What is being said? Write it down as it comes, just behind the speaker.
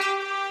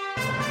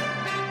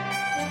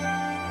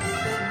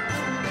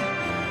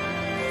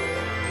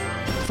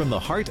From the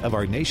heart of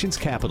our nation's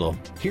capital,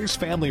 here's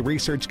Family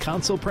Research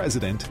Council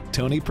President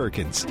Tony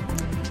Perkins.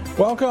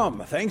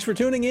 Welcome. Thanks for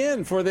tuning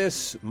in for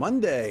this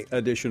Monday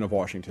edition of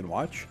Washington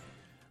Watch.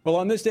 Well,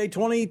 on this day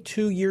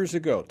 22 years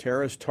ago,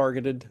 terrorists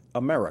targeted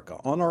America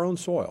on our own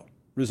soil,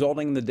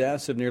 resulting in the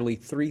deaths of nearly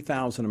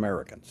 3,000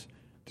 Americans.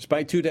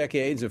 Despite 2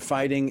 decades of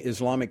fighting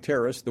Islamic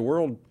terrorists, the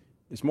world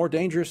is more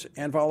dangerous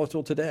and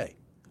volatile today.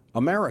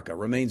 America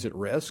remains at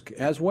risk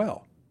as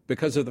well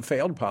because of the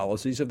failed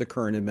policies of the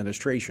current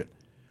administration.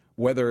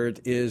 Whether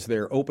it is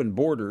their open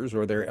borders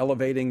or they're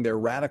elevating their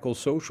radical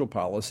social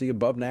policy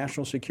above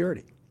national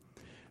security.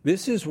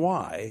 This is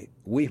why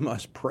we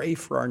must pray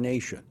for our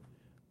nation.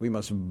 We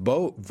must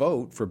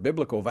vote for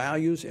biblical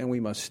values, and we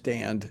must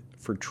stand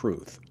for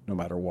truth, no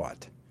matter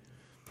what.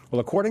 Well,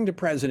 according to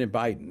President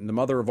Biden, the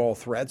mother of all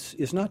threats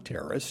is not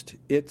terrorist,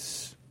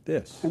 it's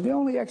this. And the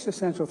only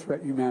existential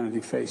threat humanity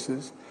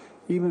faces,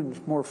 even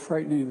more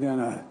frightening than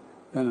a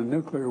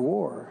nuclear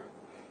war,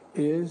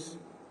 is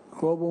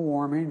global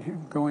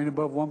warming going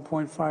above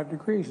 1.5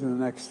 degrees in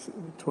the next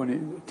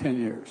 10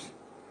 years.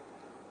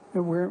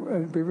 And we're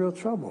in real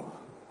trouble.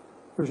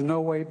 There's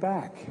no way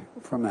back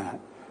from that.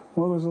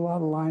 Well, there's a lot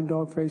of lying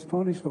dog-faced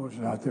pony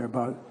soldiers out there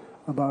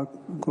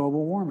about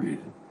global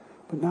warming,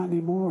 but not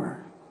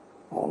anymore.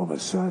 All of a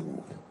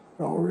sudden,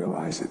 they're all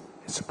realizing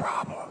it's a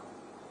problem.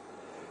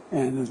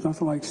 And there's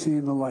nothing like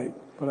seeing the light.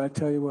 But I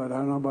tell you what, I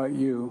don't know about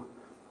you,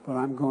 but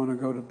I'm going to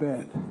go to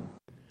bed.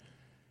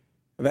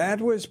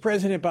 That was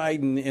President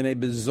Biden in a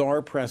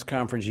bizarre press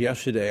conference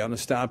yesterday on a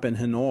stop in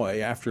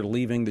Hanoi after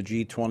leaving the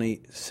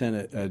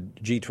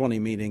G20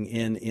 meeting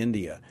in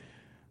India.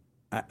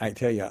 I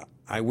tell you,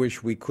 I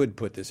wish we could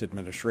put this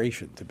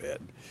administration to bed.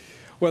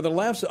 Well, the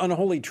left's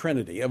unholy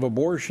trinity of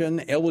abortion,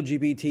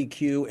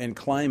 LGBTQ, and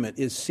climate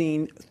is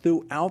seen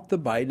throughout the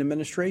Biden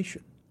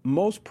administration,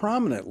 most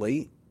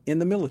prominently in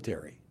the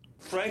military.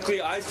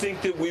 Frankly, I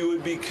think that we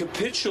would be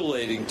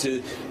capitulating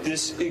to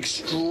this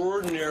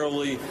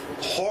extraordinarily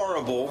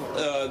horrible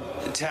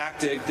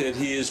tactic that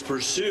he has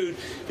pursued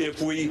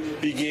if we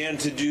began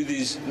to do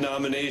these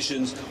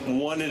nominations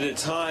one at a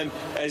time,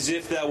 as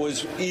if that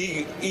was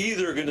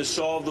either going to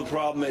solve the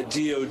problem at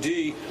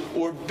DOD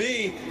or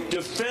B,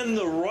 defend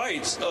the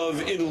rights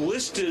of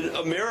enlisted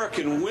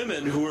American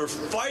women who are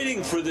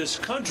fighting for this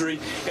country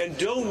and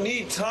don't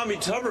need Tommy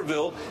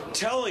Tuberville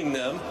telling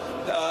them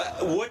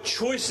what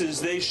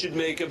choices they should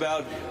make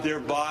about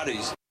their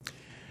bodies.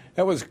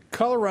 That was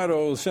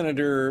Colorado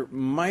Senator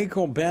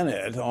Michael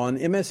Bennet on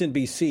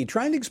MSNBC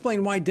trying to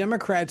explain why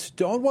Democrats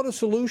don't want a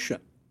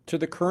solution to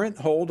the current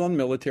hold on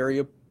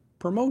military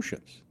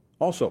promotions.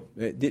 Also,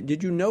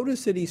 did you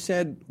notice that he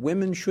said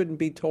women shouldn't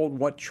be told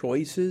what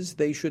choices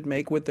they should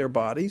make with their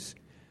bodies?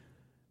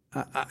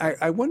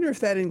 I wonder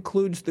if that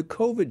includes the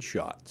COVID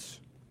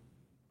shots.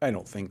 I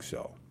don't think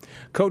so.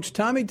 Coach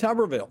Tommy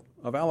Tuberville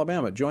of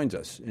Alabama joins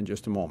us in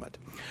just a moment.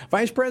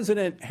 Vice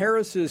President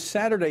Harris's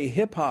Saturday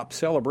hip-hop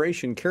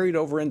celebration carried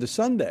over into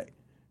Sunday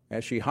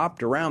as she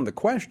hopped around the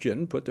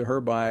question put to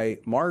her by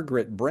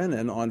Margaret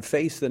Brennan on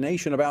Face the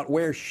Nation about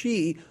where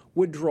she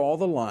would draw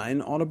the line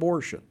on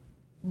abortion.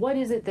 What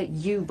is it that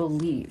you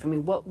believe? I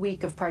mean, what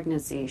week of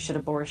pregnancy should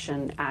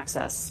abortion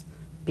access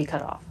be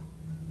cut off?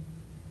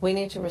 We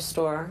need to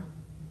restore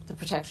the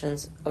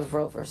protections of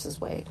Roe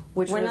versus Wade.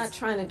 We're not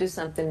trying to do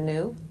something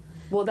new.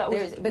 Well, that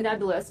was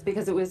nebulous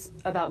because it was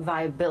about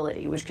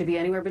viability, which could be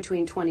anywhere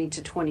between 20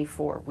 to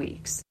 24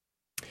 weeks.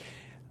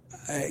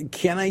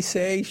 Can I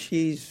say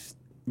she's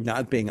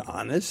not being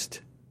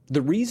honest?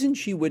 The reason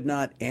she would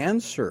not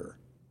answer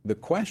the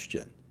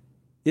question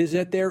is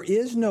that there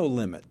is no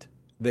limit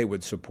they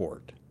would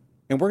support.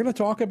 And we're going to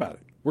talk about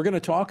it. We're going to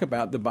talk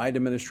about the Biden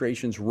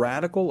administration's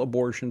radical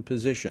abortion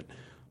position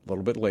a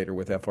little bit later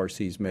with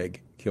FRC's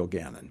Meg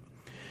Kilgannon.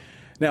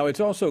 Now, it's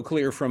also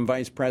clear from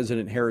Vice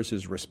President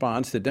Harris's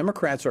response that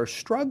Democrats are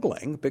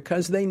struggling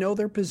because they know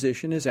their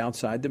position is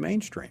outside the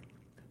mainstream.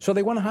 So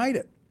they want to hide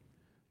it.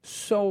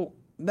 So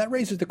that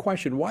raises the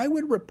question, why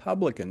would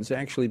Republicans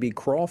actually be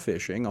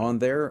crawfishing on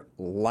their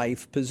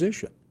life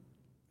position?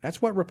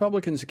 That's what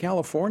Republicans in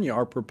California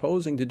are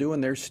proposing to do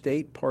in their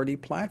state party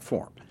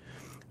platform.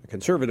 A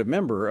conservative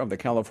member of the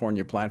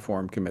California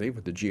Platform Committee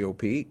with the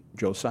GOP,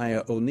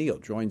 Josiah O'Neill,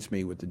 joins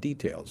me with the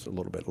details a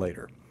little bit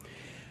later.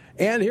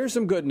 And here's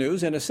some good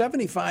news. In a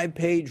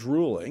 75-page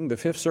ruling, the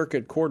Fifth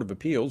Circuit Court of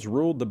Appeals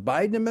ruled the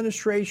Biden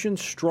administration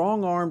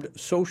strong-armed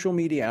social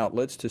media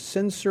outlets to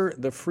censor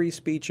the free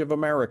speech of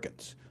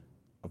Americans,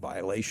 a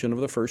violation of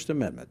the First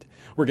Amendment.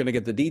 We're going to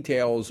get the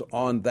details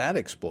on that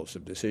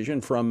explosive decision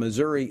from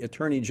Missouri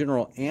Attorney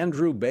General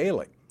Andrew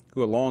Bailey,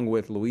 who, along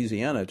with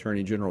Louisiana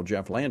Attorney General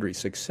Jeff Landry,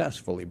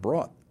 successfully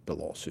brought the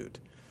lawsuit.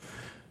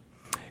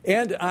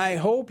 And I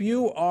hope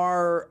you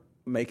are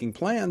making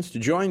plans to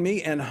join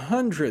me and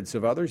hundreds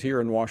of others here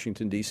in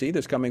Washington, D.C.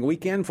 this coming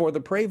weekend for the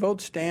Pray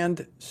Vote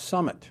Stand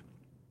Summit.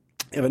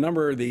 And a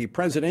number of the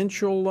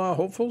presidential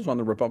hopefuls on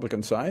the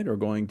Republican side are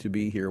going to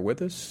be here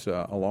with us,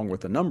 along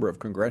with a number of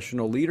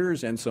congressional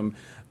leaders and some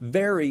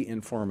very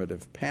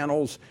informative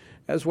panels,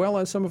 as well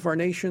as some of our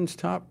nation's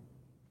top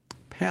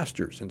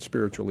pastors and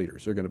spiritual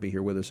leaders. They're going to be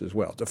here with us as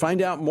well. To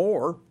find out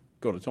more,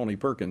 go to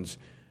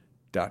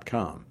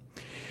TonyPerkins.com.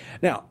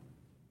 Now,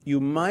 you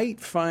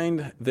might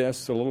find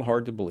this a little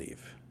hard to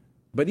believe,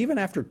 but even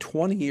after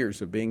 20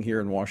 years of being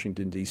here in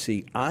Washington,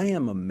 D.C., I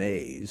am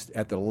amazed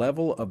at the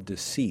level of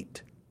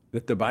deceit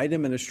that the Biden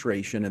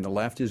administration and the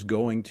left is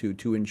going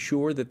to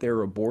ensure that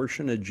their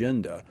abortion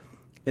agenda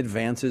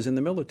advances in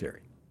the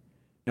military.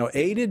 Now,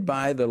 aided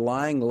by the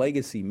lying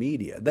legacy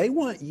media, they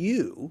want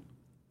you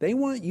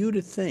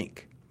to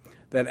think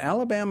that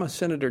Alabama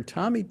Senator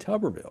Tommy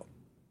Tuberville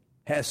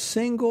has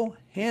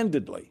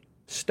single-handedly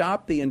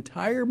stopped the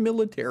entire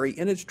military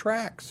in its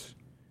tracks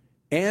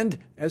and,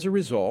 as a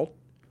result,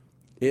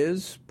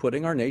 is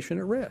putting our nation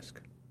at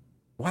risk.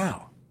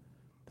 Wow.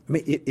 I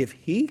mean, if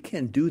he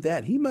can do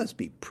that, he must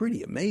be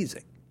pretty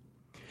amazing.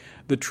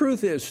 The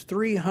truth is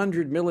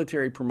 300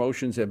 military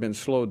promotions have been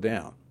slowed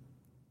down.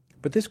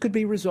 But this could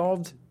be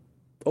resolved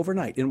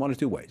overnight in one of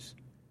two ways.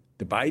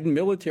 The Biden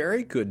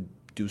military could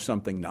do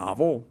something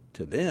novel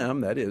to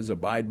them, that is,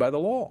 abide by the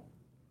law,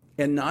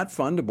 and not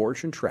fund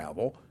abortion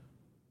travel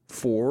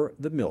for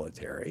the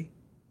military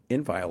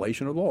in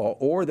violation of law.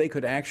 Or they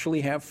could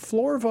actually have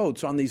floor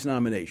votes on these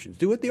nominations.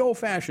 Do it the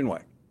old-fashioned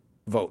way.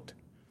 Vote.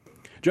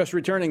 Just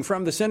returning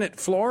from the Senate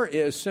floor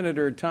is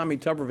Senator Tommy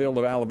Tuberville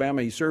of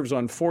Alabama. He serves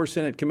on 4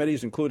 Senate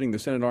committees, including the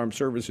Senate Armed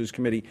Services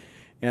Committee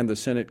and the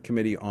Senate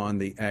Committee on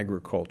the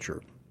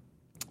Agriculture.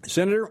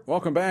 Senator,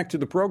 welcome back to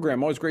the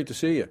program. Always great to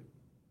see you.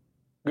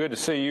 Good to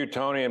see you,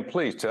 Tony, and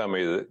please tell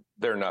me that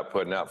they're not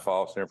putting out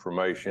false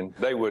information.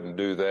 They wouldn't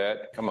do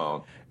that. Come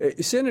on.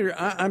 Senator,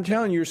 I'm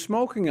telling you, you're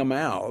smoking them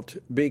out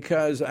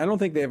because I don't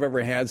think they've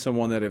ever had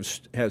someone that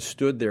has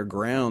stood their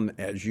ground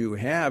as you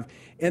have.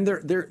 And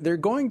they're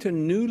going to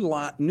new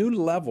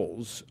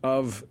levels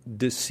of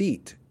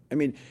deceit. I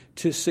mean,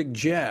 to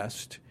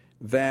suggest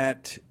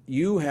that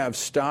you have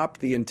stopped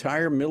the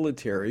entire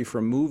military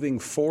from moving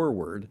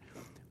forward,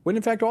 when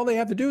in fact all they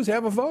have to do is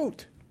have a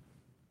vote.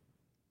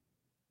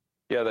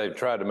 Yeah, they've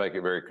tried to make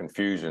it very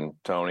confusing,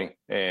 Tony,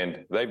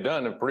 and they've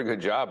done a pretty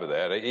good job of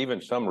that.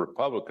 Even some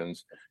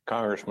Republicans,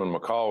 Congressman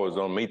McCall was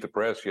on Meet the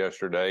Press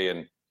yesterday,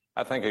 and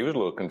I think he was a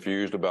little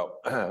confused about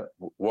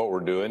what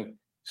we're doing.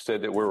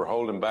 Said that we were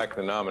holding back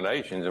the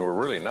nominations, and we're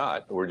really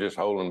not. We're just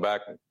holding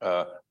back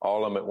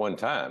all of them at one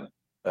time.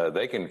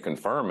 They can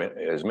confirm it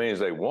as many as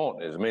they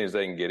want, as many as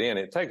they can get in.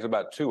 It takes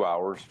about 2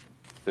 hours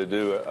to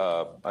do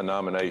a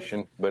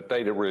nomination, but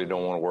they really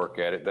don't want to work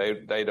at it.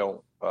 They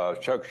don't.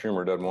 Chuck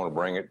Schumer doesn't want to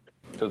bring it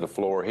to the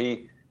floor.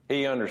 He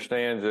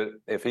understands that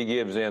if he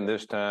gives in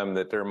this time,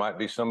 that there might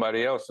be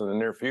somebody else in the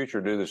near future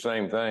do the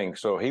same thing.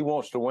 So he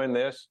wants to win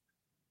this,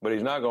 but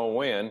he's not going to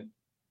win.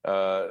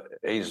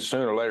 He's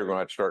sooner or later going to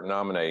have to start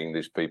nominating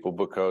these people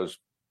because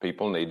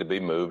people need to be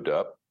moved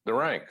up the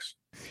ranks.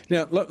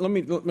 Now, let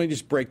me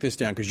just break this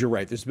down because you're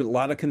right. There's been a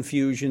lot of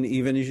confusion,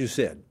 even as you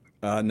said.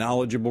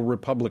 Knowledgeable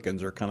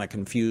Republicans are kind of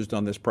confused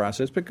on this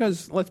process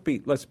because let's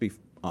be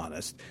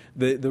honest.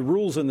 The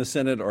rules in the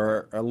Senate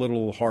are a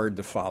little hard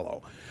to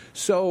follow.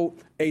 So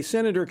a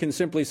senator can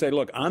simply say,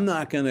 look, I'm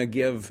not going to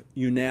give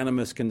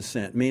unanimous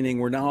consent, meaning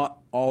we're not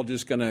all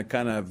just going to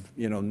kind of,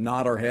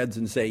 nod our heads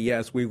and say,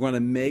 yes, we're going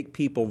to make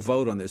people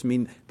vote on this. I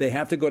mean, they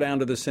have to go down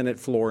to the Senate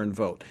floor and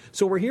vote.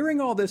 So we're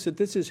hearing all this, that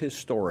this is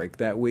historic,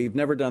 that we've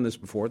never done this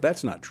before.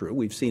 That's not true.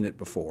 We've seen it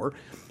before.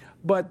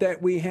 But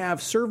that we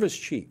have service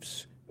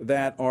chiefs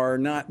that are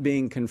not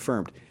being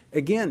confirmed.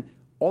 Again,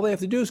 all they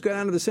have to do is go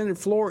down to the Senate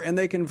floor and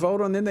they can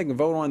vote on them. They can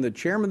vote on the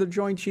chairman of the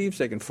Joint Chiefs.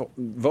 They can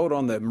vote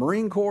on the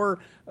Marine Corps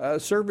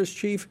service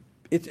chief.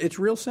 It's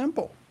real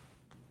simple.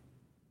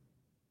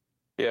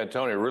 Yeah,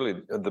 Tony,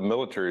 really, the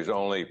military is the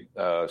only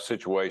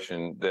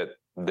situation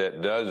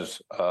that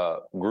does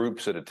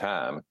groups at a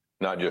time,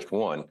 not just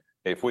one.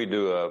 If we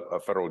do a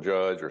federal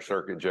judge or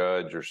circuit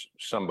judge or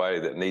somebody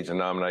that needs a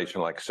nomination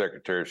like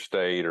Secretary of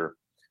State or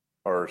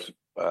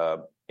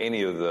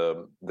any of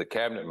the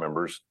cabinet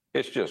members,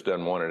 it's just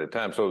done one at a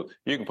time. So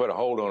you can put a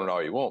hold on it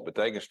all you want, but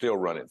they can still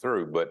run it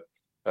through. But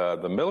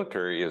the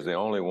military is the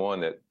only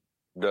one that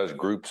does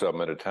groups of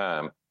them at a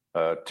time,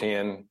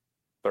 10,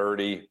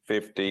 30,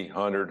 50,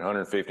 100,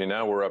 150.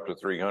 Now we're up to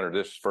 300.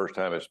 This is the first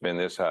time it's been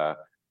this high.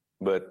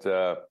 But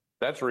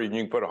that's the reason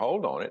you can put a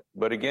hold on it.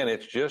 But again,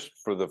 it's just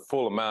for the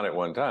full amount at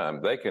one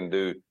time. They can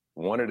do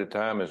one at a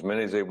time, as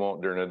many as they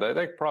want during the day.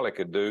 They probably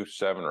could do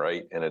 7 or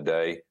 8 in a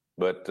day.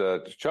 But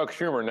Chuck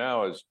Schumer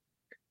now is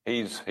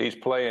he's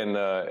playing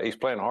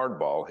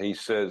hardball. He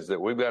says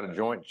that we've got a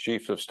Joint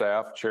Chiefs of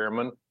Staff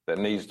chairman that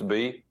needs to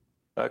be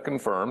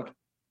confirmed.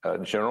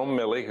 General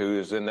Milley, who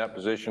is in that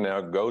position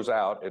now, goes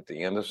out at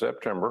the end of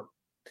September.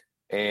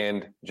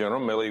 And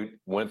General Milley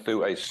went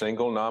through a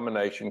single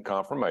nomination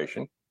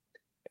confirmation,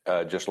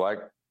 just like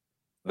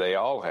they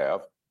all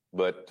have.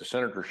 But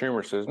Senator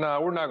Schumer says,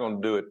 no, we're not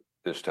going to do it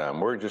this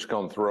time. We're just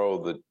going to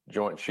throw the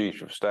Joint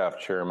Chiefs of Staff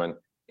chairman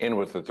in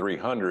with the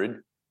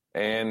 300,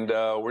 and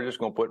we're just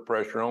going to put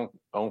pressure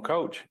on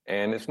Coach.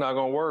 And it's not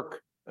going to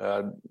work.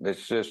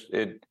 It's just,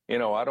 I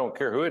don't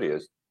care who it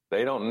is.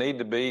 They don't need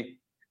to be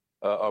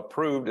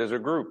approved as a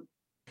group.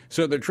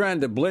 So they're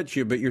trying to blitz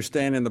you, but you're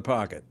staying in the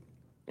pocket.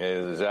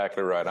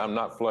 Exactly right. I'm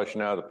not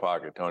flushing out of the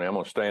pocket, Tony. I'm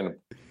going to stay in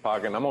the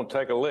pocket, and I'm going to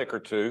take a lick or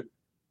two,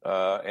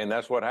 and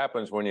that's what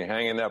happens when you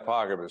hang in that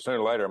pocket. But sooner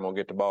or later, I'm going to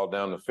get the ball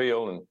down the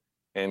field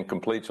and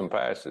complete some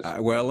passes.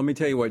 Well, let me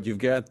tell you what. You've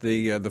got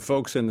the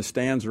folks in the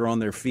stands are on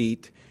their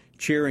feet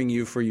cheering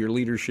you for your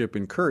leadership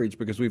and courage,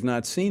 because we've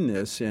not seen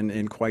this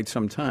in quite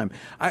some time.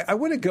 I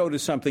want to go to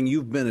something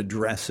you've been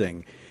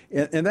addressing,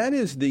 and that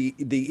is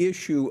the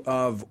issue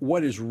of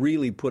what is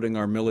really putting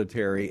our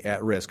military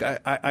at risk.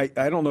 I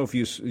don't know if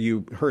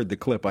you heard the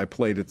clip I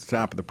played at the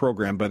top of the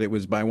program, but it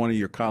was by one of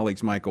your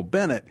colleagues, Michael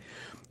Bennett,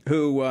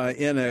 who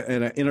in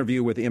an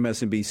interview with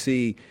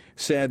MSNBC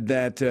said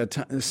that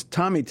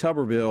Tommy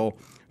Tuberville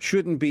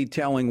shouldn't be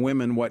telling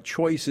women what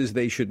choices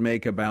they should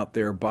make about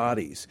their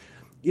bodies.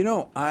 You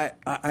know, I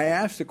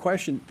asked the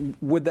question,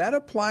 would that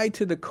apply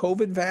to the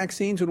COVID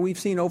vaccines when we've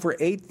seen over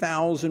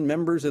 8,000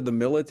 members of the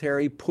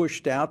military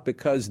pushed out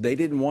because they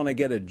didn't want to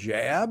get a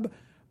jab?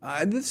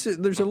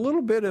 There's a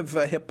little bit of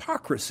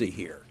hypocrisy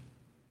here.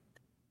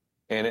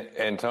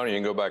 And Tony, you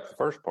can go back to the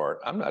first part.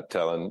 I'm not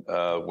telling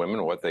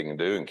women what they can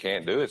do and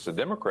can't do. It's the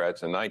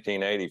Democrats in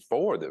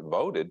 1984 that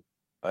voted,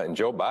 and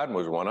Joe Biden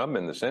was one of them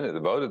in the Senate,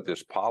 that voted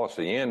this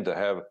policy in to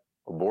have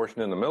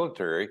abortion in the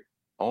military,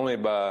 only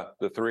by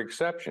the three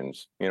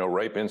exceptions,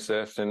 rape,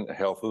 incest, and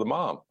health of the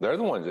mom. They're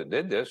the ones that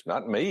did this,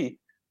 not me.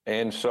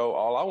 And so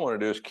all I want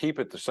to do is keep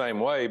it the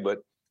same way. But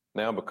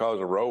now because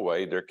of Roe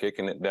Wade, they're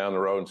kicking it down the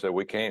road and say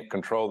we can't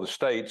control the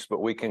states,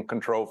 but we can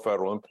control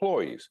federal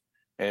employees.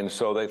 And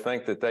so they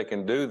think that they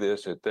can do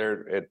this at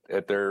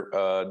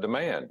their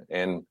demand.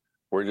 And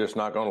we're just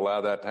not going to allow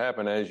that to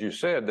happen. As you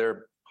said,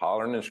 they're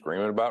hollering and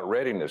screaming about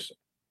readiness.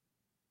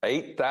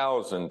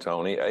 8,000,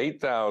 Tony,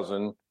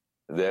 8,000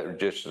 that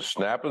just a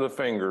snap of the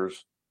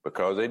fingers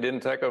because they didn't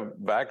take a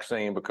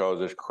vaccine because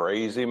this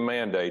crazy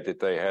mandate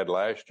that they had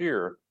last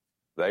year.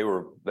 They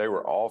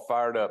were all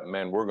fired up.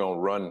 Man, we're going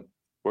to run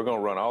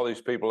all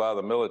these people out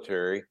of the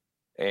military,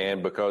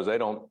 and because they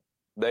don't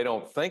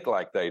think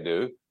like they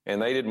do,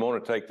 and they didn't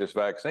want to take this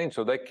vaccine,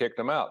 so they kicked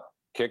them out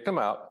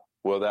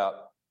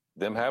without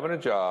them having a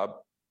job,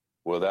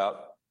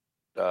 without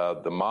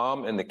the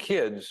mom and the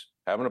kids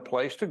having a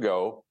place to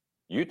go.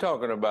 You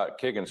talking about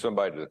kicking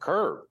somebody to the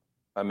curb.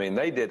 I mean,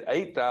 they did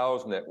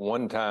 8,000 at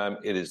one time.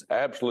 It is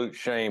absolute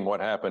shame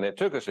what happened. It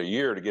took us a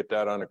year to get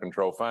that under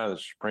control. Finally,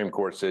 the Supreme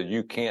Court said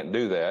you can't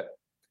do that.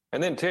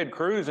 And then Ted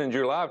Cruz in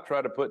July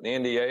tried to put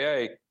in the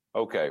NDAA,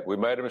 okay, we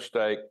made a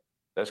mistake.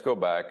 Let's go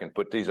back and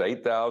put these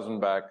 8,000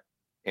 back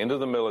into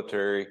the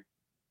military.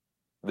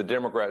 The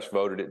Democrats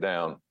voted it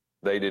down.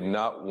 They did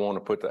not want to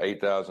put the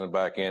 8,000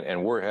 back in,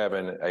 and we're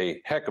having a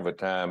heck of a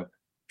time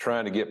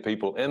trying to get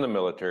people in the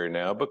military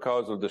now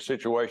because of the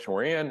situation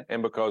we're in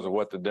and because of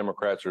what the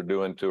Democrats are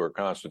doing to our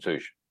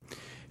Constitution.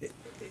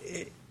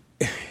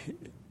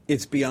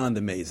 It's beyond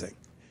amazing.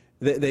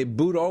 They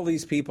boot all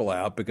these people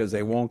out because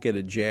they won't get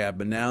a jab,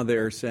 and now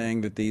they're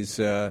saying that these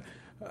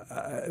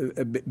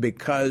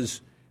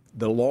because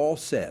the law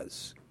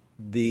says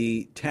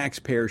the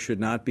taxpayer should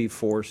not be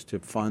forced to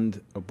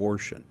fund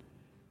abortion.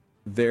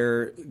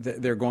 They're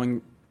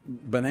going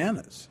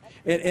bananas.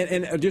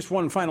 And just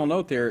one final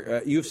note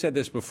there. You've said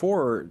this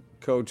before,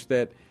 Coach,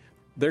 that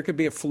there could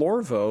be a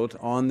floor vote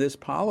on this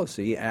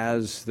policy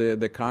as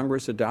the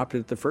Congress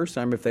adopted it the first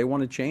time. If they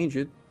want to change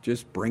it,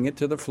 just bring it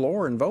to the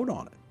floor and vote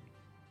on it.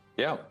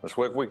 Yeah, that's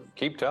what we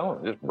keep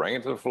telling them. Just bring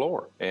it to the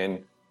floor.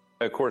 And,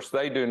 of course,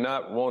 they do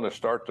not want to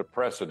start the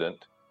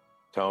precedent,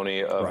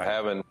 Tony, of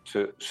having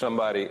to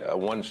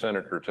one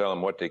senator tell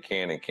them what they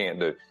can and can't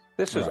do.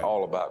 This is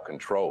all about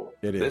control.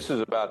 It is.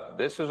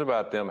 This is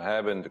about them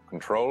having the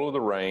control of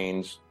the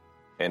reins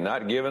and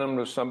not giving them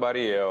to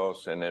somebody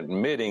else and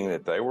admitting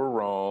that they were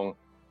wrong.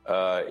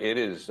 It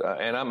is,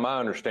 and my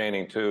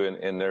understanding too,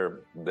 in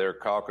their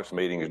caucus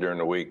meetings during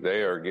the week,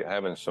 they are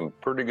having some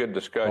pretty good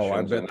discussions. Oh,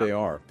 I bet they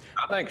are.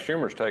 I think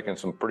Schumer's taking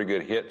some pretty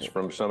good hits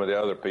from some of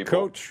the other people.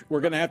 Coach,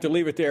 we're going to have to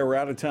leave it there. We're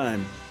out of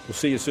time. We'll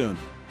see you soon.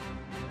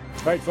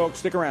 All right, folks,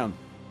 stick around.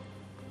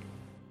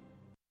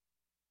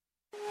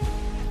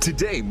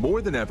 Today,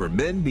 more than ever,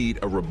 men need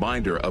a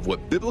reminder of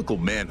what biblical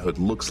manhood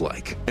looks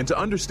like and to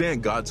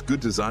understand God's good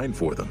design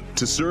for them,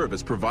 to serve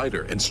as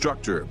provider,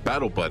 instructor,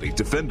 battle buddy,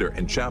 defender,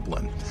 and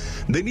chaplain.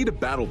 They need a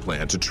battle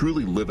plan to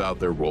truly live out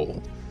their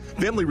role.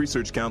 Family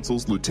Research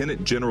Council's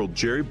Lieutenant General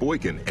Jerry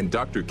Boykin and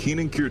Dr.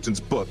 Keenan Kirtan's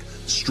book,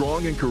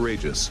 Strong and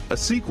Courageous, a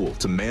sequel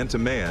to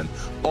Man,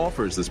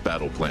 offers this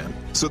battle plan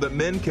so that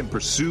men can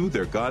pursue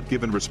their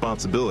God-given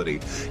responsibility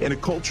in a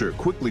culture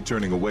quickly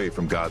turning away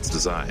from God's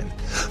design.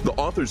 The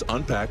authors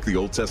unpack the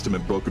Old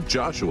Testament book of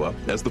Joshua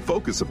as the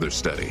focus of their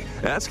study,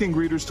 asking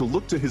readers to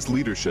look to his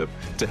leadership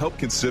to help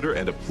consider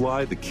and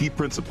apply the key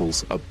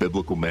principles of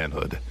biblical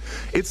manhood.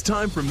 It's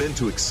time for men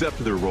to accept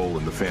their role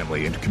in the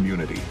family and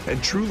community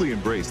and truly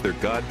embrace their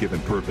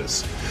God-given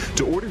purpose.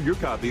 To order your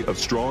copy of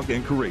Strong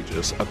and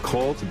Courageous, A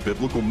Call to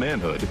Biblical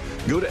Manhood,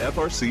 go to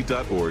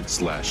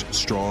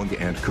frc.org/strong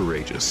and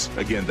courageous.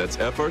 Again, that's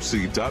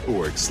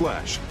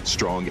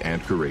frc.org/strong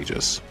and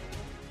courageous.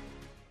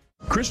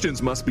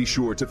 Christians must be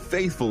sure to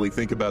faithfully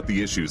think about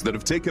the issues that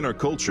have taken our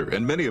culture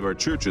and many of our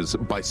churches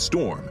by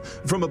storm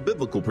from a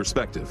biblical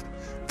perspective.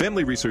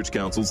 Family Research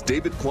Council's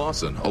David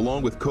Clausen,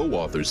 along with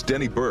co-authors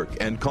Denny Burke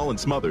and Colin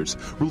Smothers,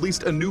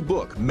 released a new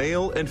book,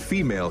 Male and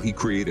Female, He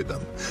Created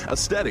Them, a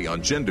study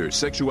on gender,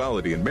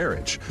 sexuality, and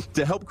marriage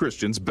to help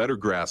Christians better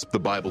grasp the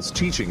Bible's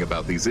teaching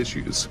about these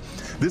issues.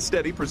 This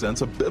study presents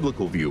a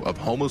biblical view of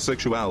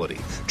homosexuality,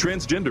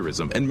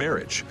 transgenderism, and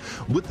marriage.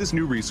 With this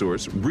new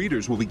resource,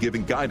 readers will be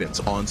given guidance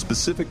on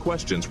specific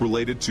questions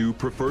related to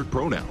preferred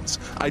pronouns,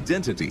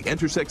 identity,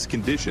 intersex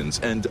conditions,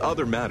 and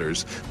other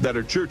matters that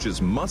our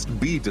churches must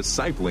be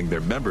discipling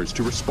their members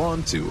to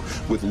respond to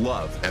with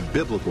love and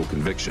biblical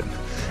conviction.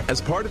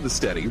 As part of the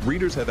study,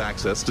 readers have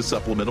access to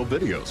supplemental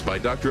videos by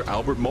Dr.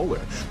 Albert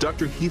Mohler,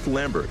 Dr. Heath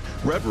Lambert,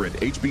 Reverend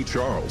H.B.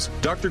 Charles,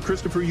 Dr.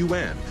 Christopher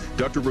Yuan,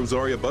 Dr.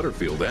 Rosaria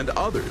Butterfield, and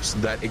others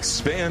that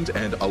expand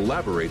and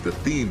elaborate the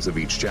themes of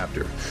each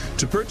chapter.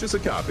 To purchase a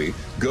copy,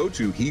 go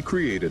to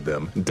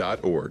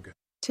hecreatedthem.org.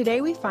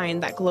 Today we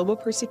find that global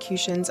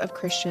persecutions of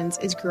Christians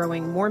is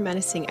growing more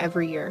menacing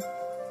every year.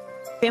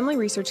 Family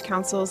Research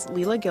Council's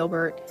Leila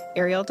Gilbert,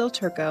 Ariel Del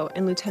Turco,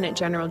 and Lieutenant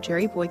General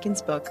Jerry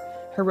Boykin's book,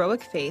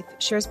 Heroic Faith,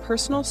 shares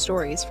personal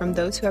stories from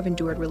those who have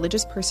endured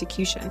religious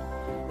persecution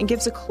and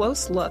gives a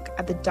close look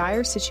at the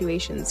dire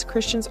situations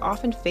Christians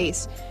often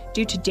face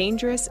due to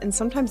dangerous and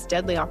sometimes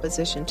deadly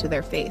opposition to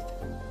their faith.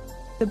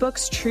 The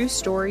book's true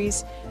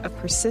stories of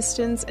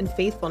persistence and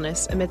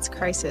faithfulness amidst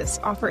crisis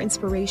offer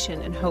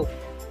inspiration and hope.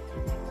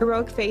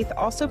 Heroic Faith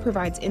also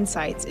provides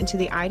insights into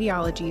the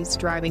ideologies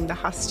driving the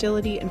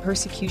hostility and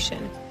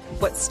persecution,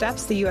 what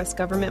steps the U.S.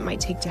 government might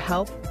take to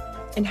help,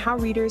 and how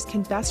readers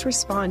can best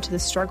respond to the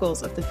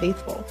struggles of the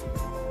faithful.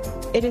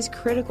 It is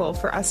critical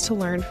for us to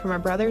learn from our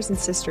brothers and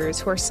sisters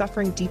who are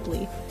suffering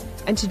deeply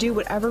and to do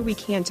whatever we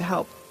can to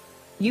help.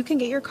 You can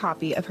get your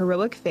copy of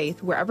Heroic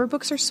Faith wherever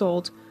books are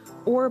sold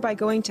or by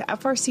going to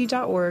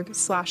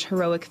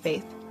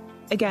frc.org/heroicfaith.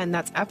 Again,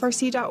 that's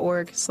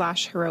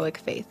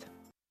frc.org/heroicfaith.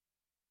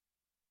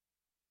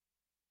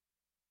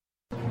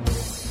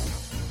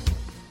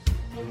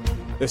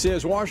 This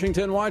is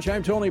Washington Watch.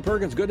 I'm Tony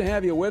Perkins. Good to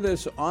have you with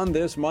us on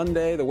this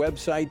Monday. The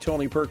website,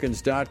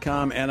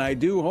 TonyPerkins.com. And I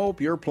do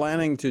hope you're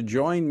planning to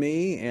join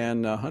me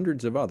and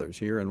hundreds of others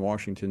here in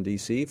Washington,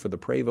 D.C. for the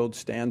Pray Vote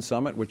Stand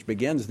Summit, which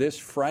begins this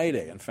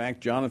Friday. In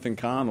fact, Jonathan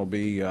Cahn will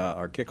be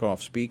our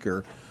kickoff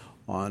speaker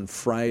on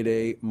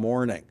Friday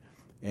morning.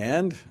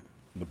 And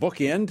the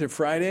bookend to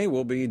Friday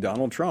will be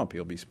Donald Trump.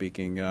 He'll be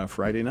speaking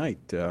Friday night,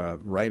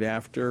 right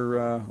after,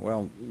 a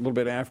little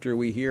bit after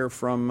we hear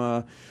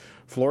from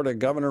Florida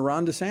Governor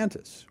Ron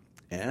DeSantis.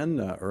 And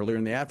earlier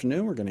in the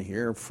afternoon, we're going to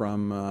hear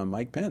from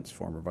Mike Pence,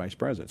 former vice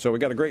president. So we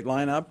got a great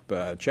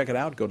lineup. Check it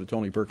out. Go to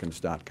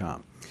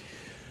TonyPerkins.com. All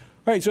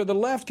right, so the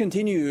left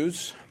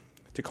continues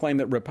to claim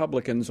that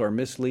Republicans are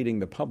misleading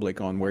the public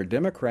on where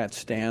Democrats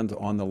stand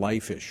on the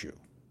life issue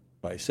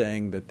by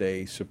saying that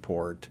they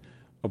support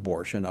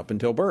abortion up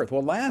until birth.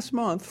 Well, last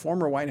month,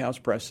 former White House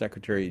Press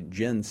Secretary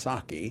Jen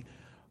Psaki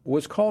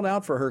was called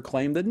out for her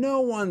claim that no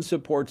one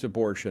supports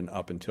abortion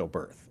up until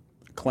birth,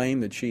 a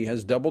claim that she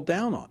has doubled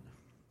down on.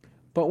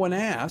 But when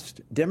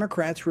asked,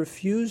 Democrats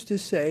refused to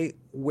say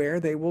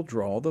where they will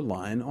draw the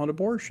line on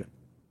abortion,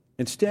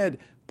 instead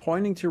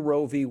pointing to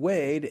Roe v.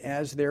 Wade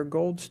as their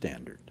gold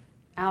standard.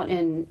 Out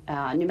in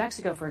New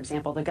Mexico, for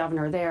example, the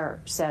governor there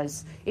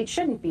says it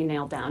shouldn't be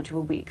nailed down to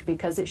a week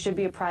because it should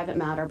be a private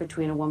matter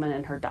between a woman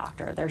and her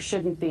doctor. There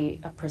shouldn't be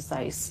a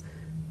precise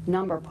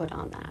number put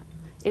on that.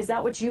 Is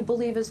that what you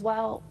believe as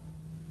well?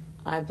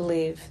 I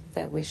believe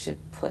that we should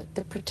put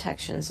the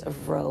protections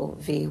of Roe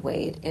v.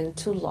 Wade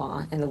into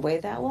law, and the way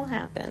that will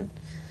happen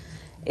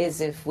is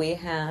if we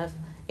have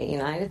a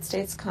United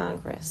States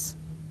Congress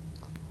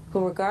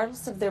who,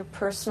 regardless of their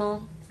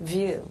personal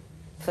view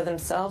for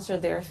themselves or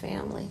their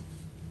family,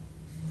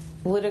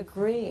 would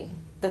agree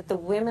that the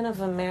women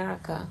of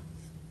America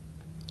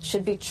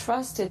should be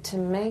trusted to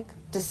make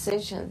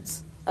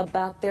decisions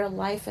about their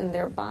life and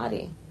their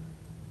body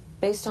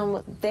based on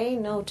what they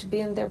know to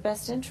be in their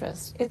best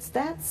interest. It's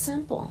that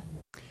simple.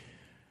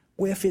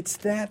 Well, if it's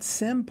that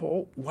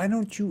simple, why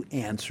don't you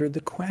answer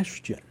the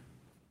question?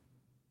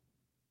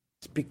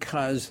 It's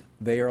because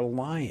they are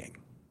lying.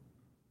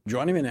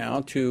 Joining me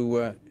now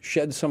to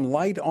shed some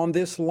light on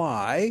this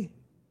lie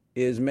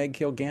is Meg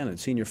Kilgannon,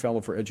 Senior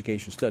Fellow for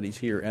Education Studies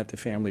here at the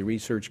Family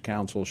Research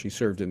Council. She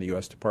served in the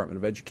U.S. Department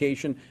of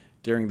Education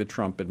during the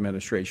Trump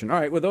administration. All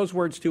right, were those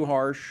words too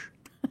harsh?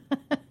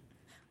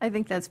 I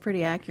think that's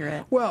pretty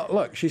accurate. Well,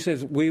 look, she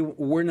says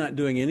we're not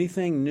doing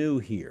anything new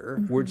here.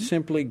 Mm-hmm. We're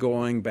simply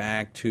going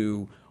back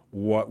to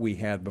what we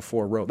had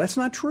before Roe. That's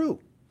not true.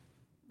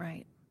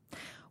 Right.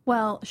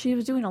 Well, she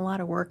was doing a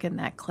lot of work in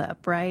that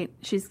clip, right?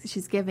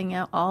 She's giving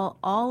out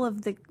all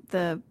of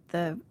the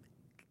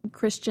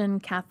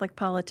Christian Catholic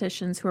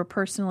politicians who are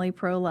personally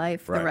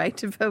pro-life, right, the right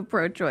to vote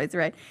pro-choice,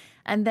 right?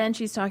 And then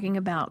she's talking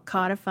about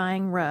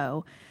codifying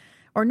Roe,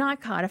 or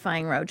not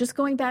codifying Roe, just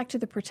going back to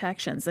the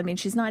protections. I mean,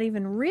 she's not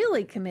even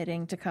really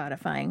committing to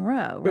codifying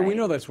Roe, right? But we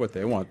know that's what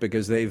they want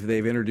because they've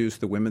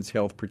introduced the Women's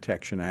Health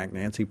Protection Act.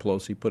 Nancy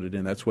Pelosi put it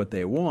in. That's what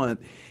they want,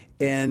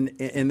 and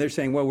they're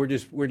saying, well, we're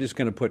just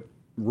going to put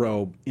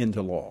Roe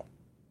into law,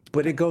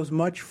 but it goes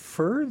much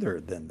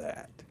further than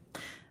that.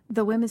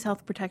 The Women's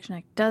Health Protection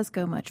Act does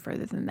go much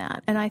further than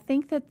that, and I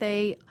think that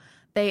they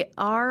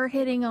are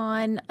hitting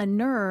on a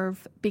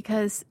nerve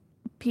because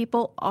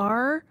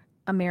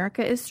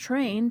America is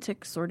trained to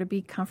sort of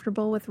be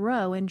comfortable with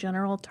Roe in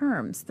general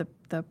terms.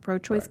 The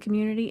pro-choice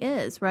community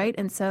is, right?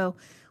 And so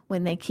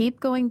when they keep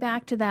going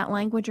back to that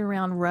language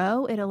around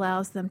Roe, it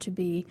allows them to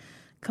be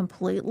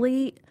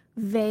completely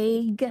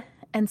vague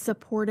and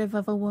supportive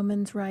of a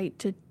woman's right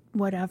to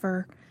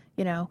whatever,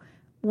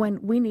 when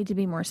we need to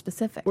be more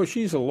specific. Well,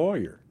 she's a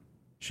lawyer.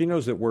 She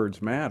knows that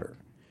words matter.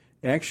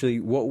 Actually,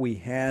 what we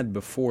had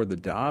before the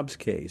Dobbs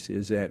case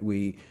is that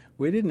we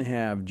didn't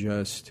have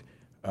just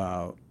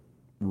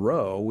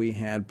Roe, we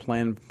had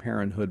Planned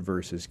Parenthood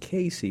versus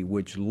Casey,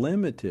 which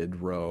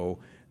limited Roe,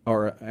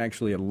 or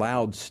actually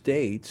allowed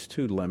states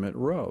to limit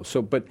Roe.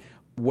 But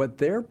what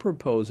they're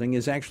proposing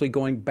is actually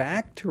going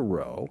back to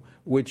Roe,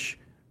 which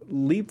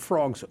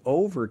leapfrogs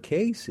over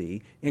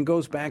Casey and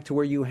goes back to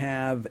where you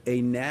have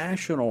a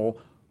national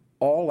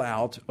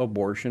all-out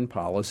abortion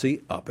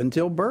policy up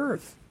until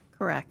birth.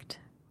 Correct.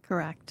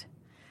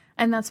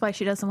 And that's why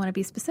she doesn't want to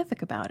be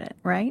specific about it,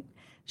 right?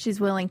 She's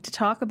willing to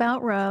talk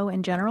about Roe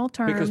in general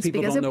terms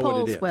because it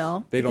polls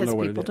well. They don't know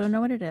what it is. Because people don't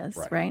know what it is,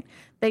 right?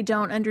 They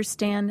don't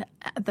understand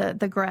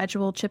the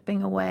gradual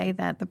chipping away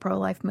that the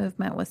pro-life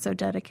movement was so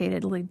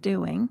dedicatedly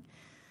doing.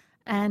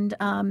 And,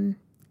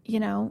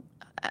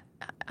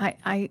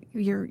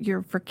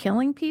 you're for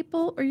killing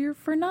people or you're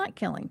for not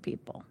killing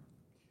people.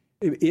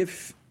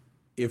 If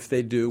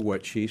they do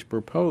what she's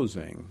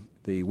proposing,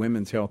 the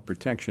Women's Health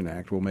Protection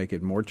Act will make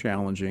it more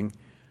challenging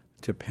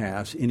to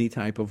pass any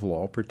type of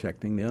law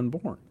protecting the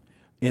unborn.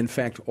 In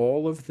fact,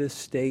 all of the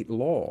state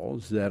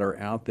laws that are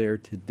out there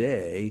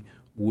today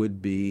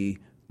would be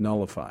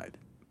nullified.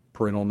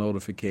 Parental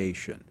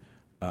notification,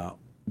 the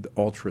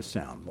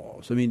ultrasound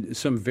laws. I mean,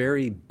 some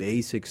very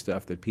basic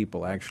stuff that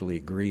people actually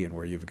agree in,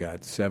 where you've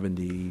got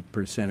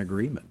 70%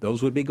 agreement.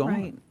 Those would be gone.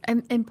 Right.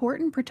 And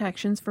important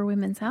protections for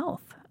women's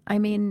health. I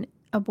mean,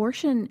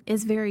 abortion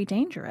is very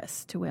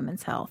dangerous to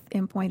women's health,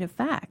 in point of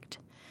fact.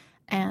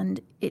 And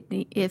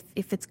if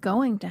it's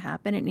going to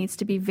happen, it needs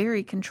to be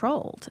very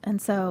controlled.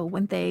 And so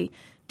when they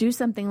do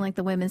something like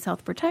the Women's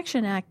Health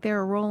Protection Act,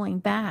 they're rolling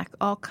back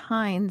all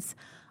kinds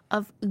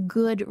of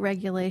good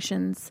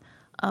regulations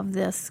of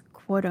this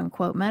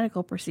quote-unquote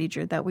medical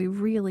procedure that we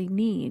really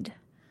need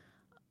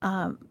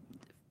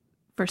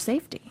for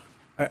safety.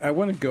 I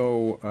want to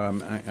go,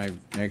 I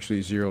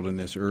actually zeroed in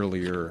this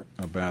earlier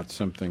about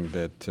something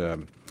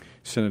that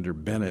Senator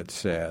Bennett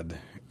said,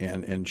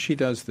 and she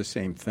does the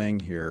same thing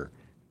here.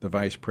 The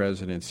vice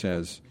president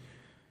says,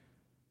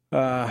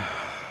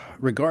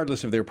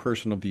 regardless of their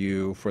personal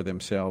view for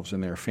themselves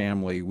and their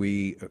family,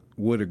 we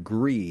would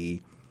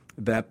agree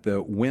that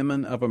the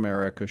women of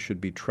America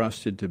should be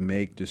trusted to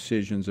make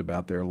decisions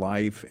about their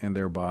life and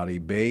their body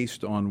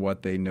based on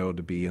what they know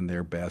to be in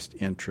their best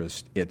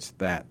interest. It's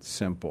that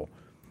simple.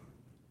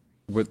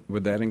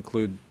 Would that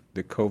include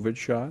the COVID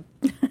shot?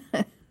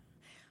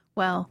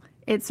 Well,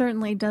 it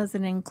certainly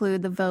doesn't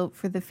include the vote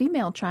for the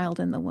female child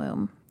in the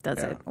womb, does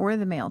it? Or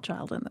the male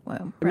child in the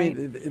womb, right? I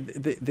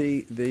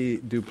mean,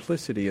 the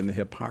duplicity and the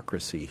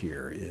hypocrisy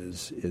here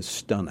is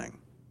stunning.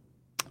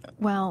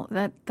 Well,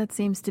 that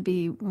seems to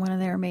be one of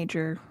their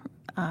major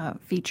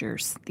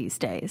features these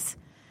days.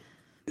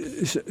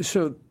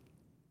 So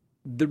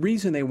the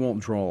reason they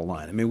won't draw a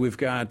line, I mean, we've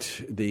got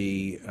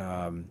the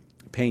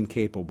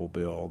pain-capable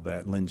bill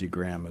that Lindsey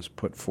Graham has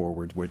put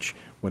forward, which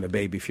when a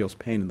baby feels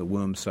pain in the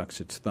womb, sucks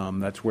its thumb,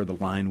 that's where the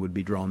line would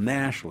be drawn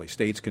nationally.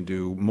 States can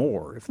do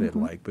more if they'd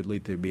like, but at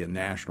least there'd be a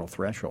national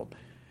threshold.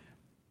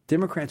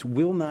 Democrats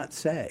will not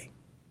say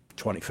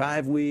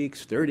 25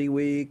 weeks, 30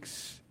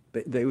 weeks.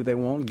 They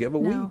won't give a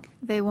week.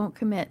 They won't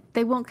commit.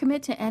 They won't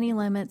commit to any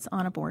limits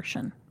on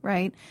abortion,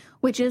 right?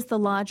 Which is the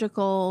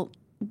logical,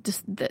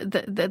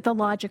 the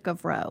logic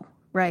of Roe,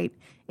 right?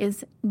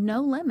 Is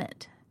no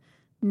limit.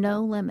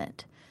 No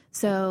limit.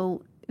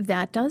 So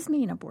that does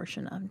mean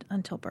abortion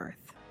until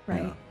birth,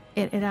 right?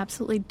 Yeah. It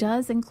absolutely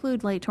does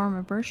include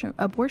late-term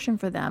abortion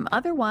for them.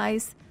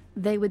 Otherwise,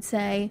 they would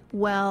say,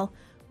 well,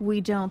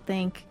 we don't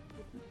think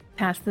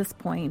past this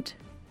point.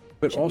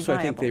 But also,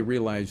 I think they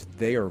realize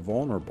they are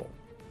vulnerable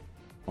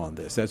on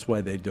this. That's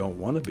why they don't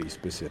want to be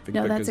specific.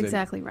 No, that's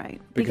exactly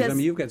right. Because I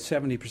mean, you've got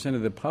 70%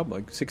 of the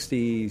public,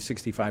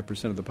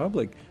 65% of the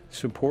public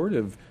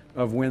supportive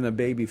of when a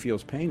baby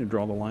feels pain and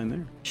draw the line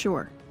there.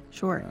 Sure.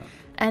 Yeah.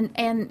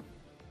 And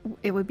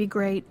it would be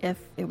great if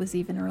it was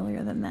even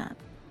earlier than that.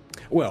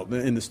 Well,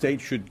 and the state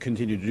should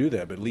continue to do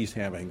that, but at least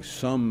having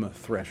some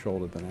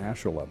threshold at the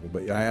national level.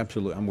 But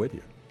I'm with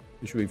you.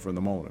 It should be from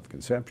the moment of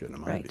conception,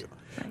 in my view.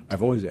 Right.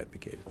 I've always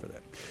advocated for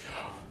that.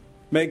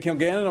 Meg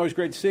Kilgannon, always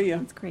great to see you.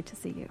 It's great to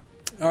see you.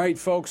 All right,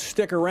 folks,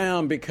 stick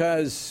around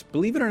because,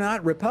 believe it or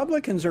not,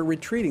 Republicans are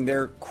retreating.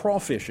 They're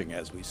crawfishing,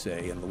 as we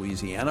say in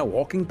Louisiana,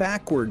 walking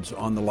backwards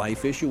on the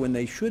life issue when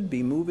they should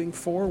be moving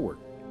forward.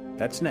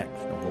 That's next.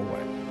 Don't go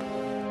away.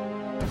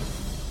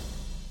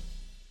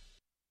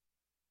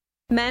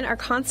 Men are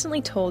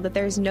constantly told that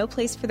there is no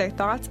place for their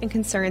thoughts and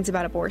concerns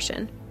about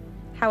abortion.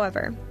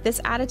 However, this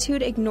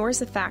attitude ignores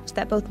the fact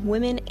that both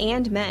women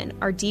and men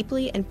are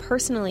deeply and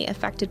personally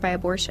affected by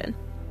abortion.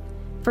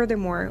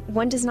 Furthermore,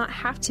 one does not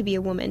have to be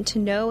a woman to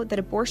know that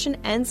abortion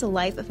ends the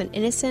life of an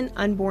innocent,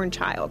 unborn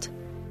child.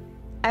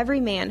 Every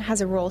man has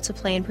a role to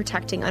play in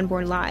protecting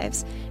unborn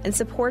lives and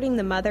supporting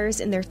the mothers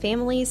in their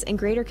families and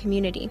greater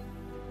community,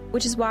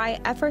 which is why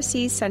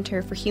FRC's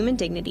Center for Human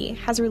Dignity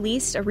has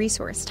released a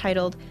resource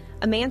titled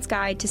A Man's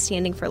Guide to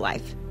Standing for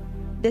Life.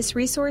 This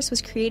resource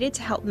was created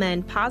to help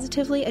men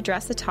positively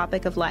address the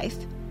topic of life.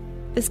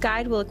 This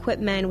guide will equip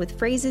men with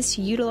phrases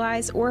to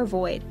utilize or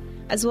avoid,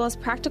 as well as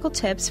practical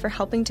tips for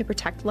helping to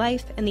protect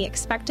life and the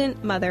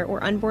expectant mother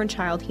or unborn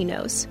child he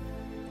knows.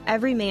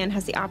 Every man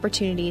has the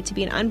opportunity to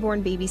be an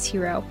unborn baby's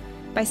hero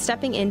by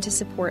stepping in to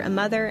support a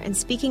mother and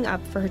speaking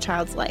up for her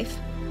child's life.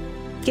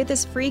 Get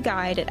this free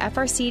guide at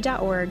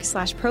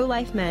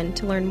frc.org/prolifemen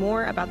to learn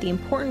more about the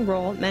important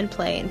role men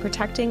play in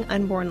protecting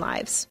unborn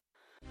lives.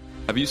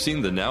 Have you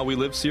seen the Now We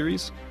Live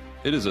series?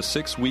 It is a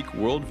 6-week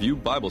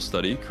worldview Bible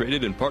study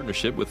created in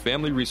partnership with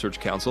Family Research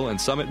Council and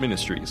Summit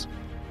Ministries.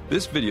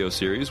 This video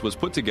series was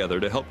put together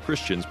to help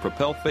Christians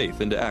propel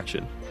faith into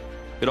action.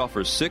 It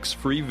offers 6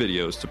 free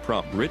videos to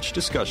prompt rich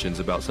discussions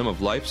about some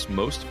of life's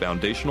most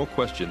foundational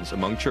questions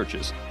among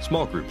churches,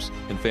 small groups,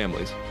 and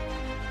families.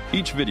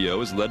 Each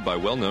video is led by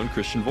well-known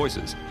Christian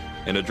voices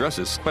and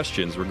addresses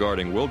questions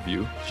regarding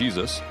worldview,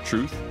 Jesus,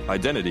 truth,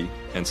 identity,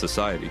 and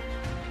society.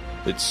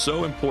 It's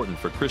so important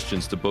for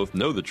Christians to both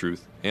know the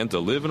truth and to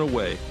live in a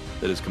way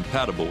that is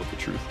compatible with the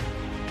truth.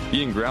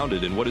 Being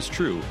grounded in what is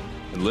true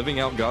and living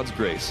out God's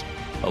grace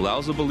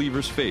allows a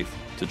believer's faith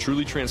to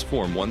truly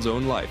transform one's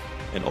own life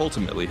and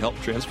ultimately help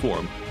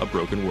transform a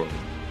broken world.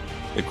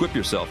 Equip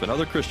yourself and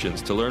other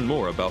Christians to learn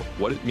more about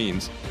what it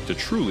means to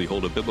truly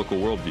hold a biblical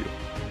worldview.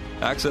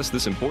 Access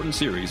this important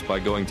series by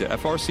going to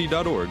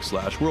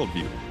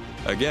frc.org/worldview.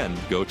 Again,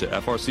 go to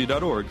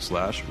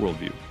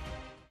frc.org/worldview.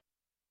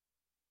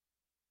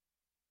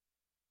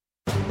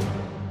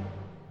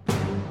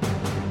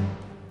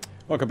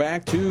 Welcome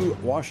back to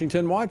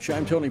Washington Watch.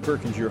 I'm Tony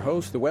Perkins, your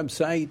host. The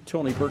website,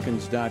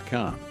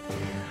 tonyperkins.com.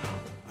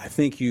 I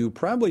think you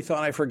probably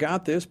thought I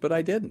forgot this, but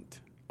I didn't.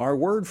 Our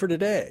word for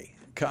today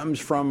comes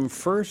from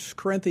 1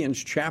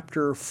 Corinthians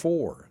chapter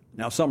 4.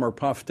 Now, some are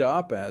puffed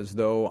up as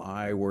though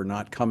I were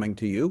not coming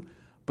to you,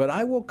 but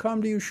I will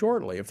come to you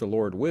shortly if the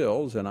Lord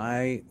wills, and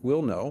I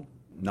will know,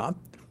 not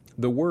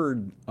the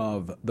word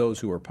of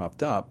those who are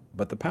puffed up,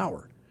 but the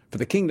power. For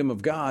the kingdom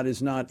of God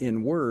is not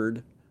in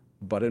word,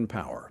 but in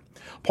power.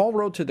 Paul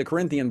wrote to the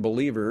Corinthian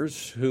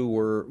believers who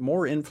were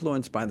more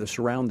influenced by the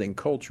surrounding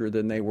culture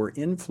than they were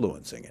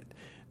influencing it.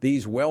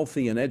 These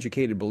wealthy and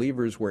educated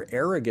believers were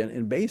arrogant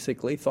and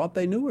basically thought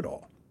they knew it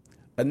all.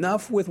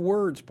 Enough with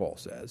words, Paul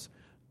says.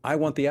 I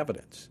want the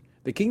evidence.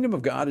 The kingdom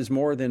of God is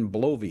more than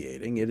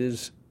bloviating.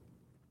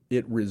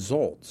 It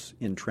results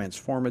in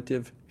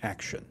transformative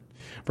action.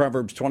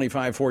 Proverbs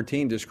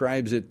 25:14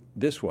 describes it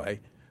this way.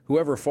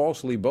 Whoever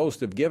falsely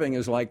boasts of giving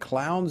is like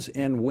clouds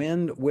and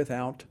wind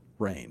without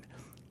rain.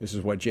 This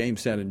is what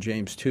James said in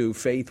James 2,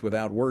 faith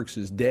without works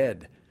is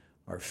dead.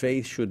 Our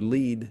faith should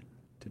lead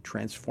to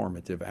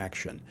transformative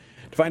action.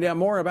 To find out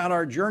more about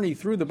our journey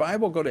through the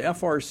Bible, go to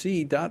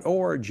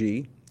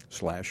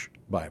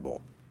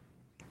frc.org/Bible.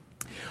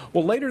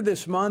 Well, later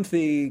this month,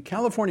 the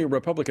California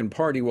Republican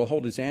Party will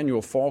hold its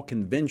annual fall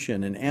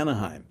convention in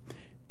Anaheim,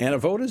 and a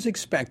vote is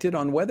expected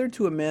on whether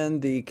to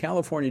amend the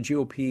California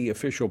GOP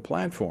official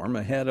platform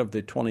ahead of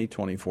the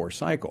 2024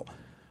 cycle.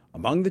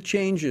 Among the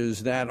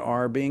changes that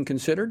are being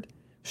considered,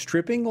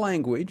 stripping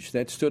language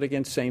that stood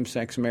against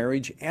same-sex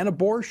marriage and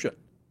abortion.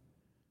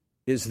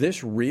 Is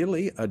this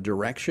really a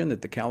direction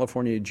that the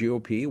California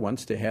GOP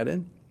wants to head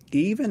in,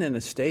 even in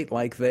a state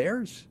like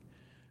theirs?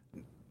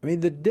 I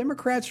mean, the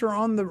Democrats are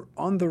on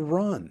the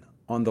run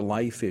on the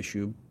life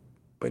issue,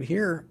 but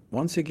here,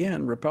 once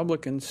again,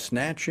 Republicans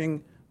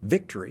snatching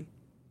victory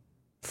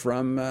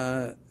from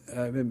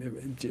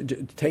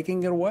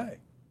taking it away,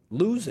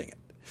 losing it.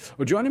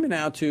 Well, joining me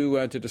now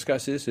to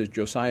discuss this is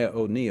Josiah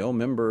O'Neill, a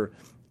member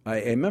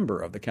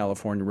of the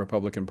California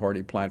Republican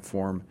Party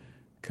Platform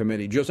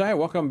Committee. Josiah,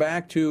 welcome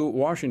back to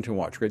Washington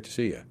Watch. Great to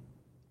see you.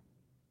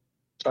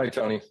 Hi,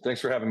 Tony.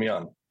 Thanks for having me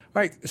on. All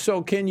right.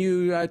 So can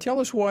you tell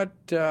us what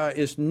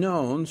is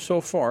known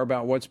so far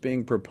about what's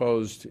being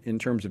proposed in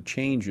terms of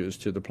changes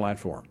to the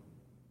platform?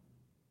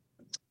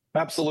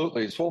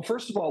 Absolutely. Well,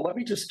 first of all, let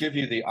me just give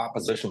you the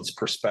opposition's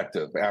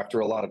perspective. After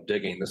a lot of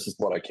digging, this is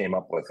what I came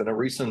up with. In a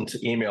recent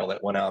email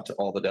that went out to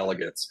all the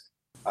delegates,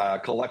 a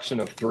collection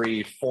of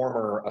 3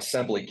 former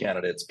assembly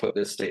candidates put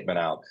this statement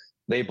out.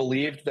 They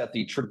believed that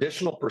the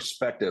traditional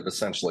perspective,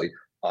 essentially,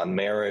 on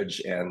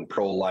marriage and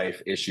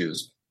pro-life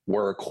issues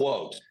were,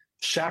 quote,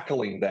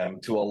 shackling them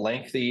to a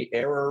lengthy,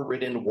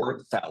 error-ridden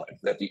word salad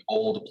that the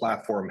old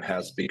platform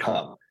has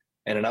become.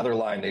 In another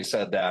line, they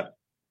said that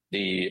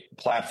the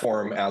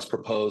platform, as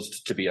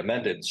proposed to be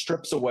amended,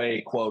 strips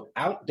away, quote,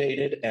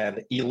 outdated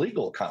and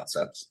illegal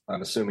concepts,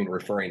 I'm assuming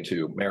referring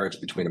to marriage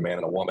between a man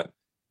and a woman,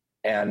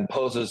 and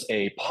poses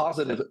a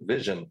positive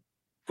vision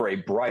for a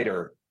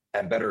brighter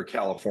and better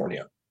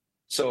California.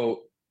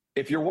 So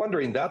if you're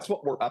wondering, that's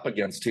what we're up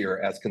against here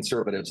as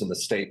conservatives in the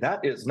state.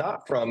 That is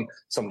not from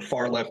some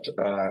far-left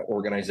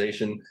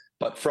organization,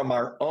 but from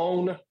our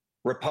own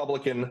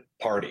Republican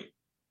Party.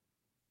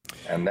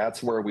 And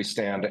that's where we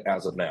stand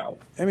as of now.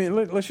 I mean,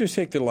 let's just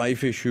take the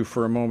life issue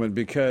for a moment,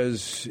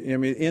 because, I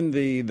mean, in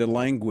the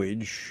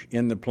language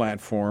in the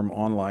platform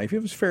on life, it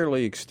was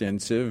fairly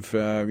extensive.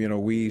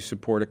 We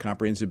support a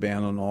comprehensive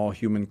ban on all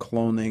human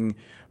cloning.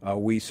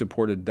 We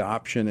support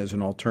adoption as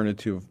an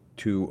alternative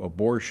to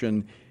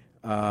abortion.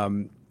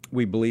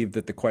 We believe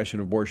that the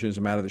question of abortion is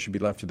a matter that should be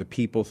left to the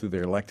people through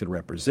their elected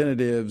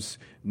representatives,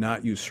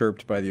 not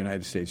usurped by the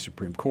United States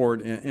Supreme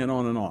Court, and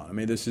on and on. I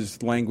mean, this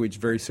is language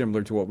very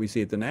similar to what we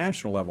see at the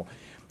national level.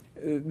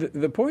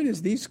 The point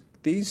is these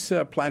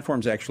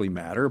platforms actually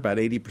matter. About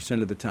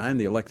 80% of the time,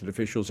 the elected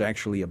officials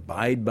actually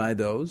abide by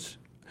those.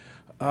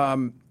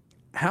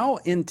 How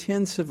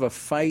intense of a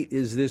fight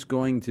is this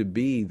going to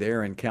be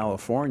there in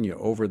California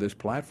over this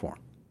platform?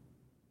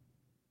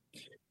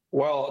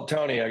 Well,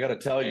 Tony, I got to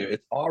tell you,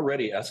 it's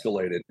already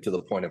escalated to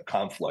the point of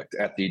conflict.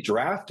 At the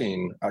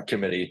drafting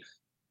committee,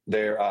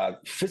 their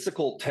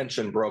physical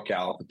tension broke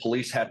out. The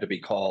police had to be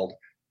called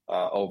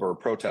over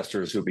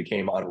protesters who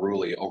became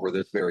unruly over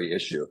this very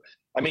issue.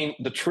 I mean,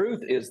 the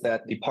truth is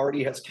that the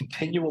party has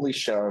continually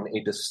shown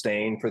a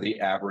disdain for the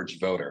average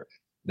voter.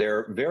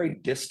 They're very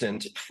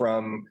distant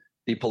from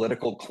the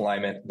political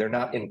climate. They're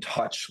not in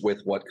touch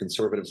with what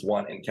conservatives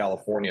want in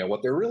California.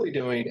 What they're really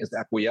doing is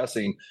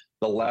acquiescing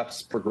the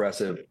left's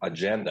progressive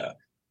agenda.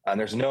 And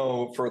there's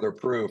no further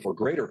proof or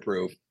greater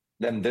proof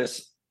than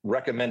this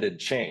recommended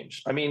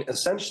change. I mean,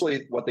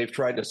 essentially what they've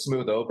tried to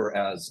smooth over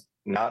as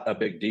not a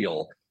big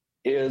deal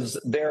is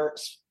their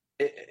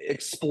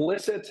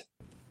explicit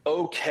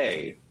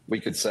okay, we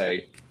could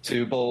say,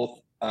 to both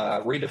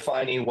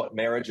redefining what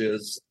marriage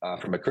is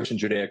from a Christian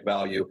Judaic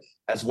value,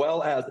 as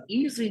well as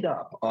easing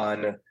up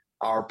on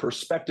our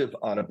perspective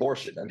on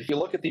abortion. And if you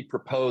look at the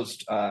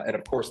proposed, and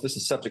of course this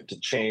is subject to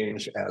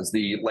change as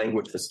the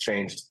language has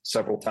changed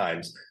several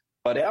times,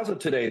 but as of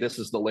today, this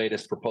is the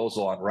latest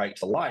proposal on right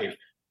to life,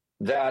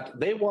 that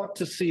they want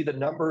to see the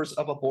numbers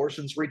of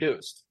abortions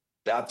reduced.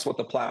 That's what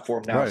the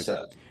platform now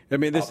says. I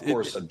mean, this, of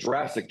course, a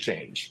drastic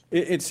change.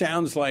 It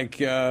sounds like,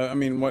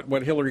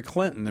 what Hillary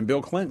Clinton and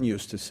Bill Clinton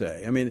used to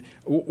say. I mean,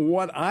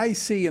 what I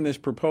see in this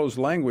proposed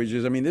language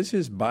is, this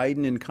is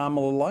Biden and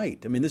Kamala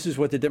light. I mean, this is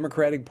what the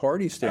Democratic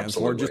Party stands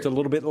for, just a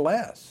little bit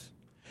less.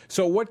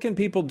 So what can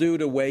people do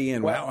to weigh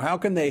in? Well, how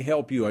can they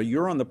help you?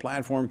 You're on the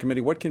platform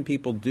committee. What can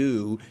people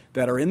do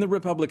that are in the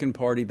Republican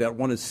Party that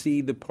want to see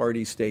the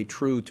party stay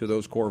true to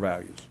those core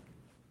values?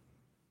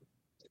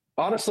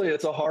 Honestly,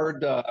 it's a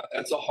hard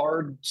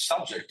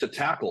subject to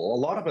tackle. A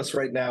lot of us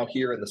right now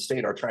here in the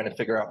state are trying to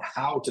figure out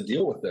how to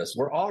deal with this.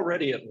 We're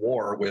already at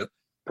war with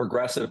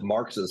progressive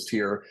Marxists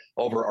here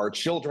over our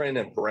children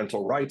and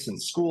parental rights in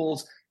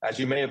schools. As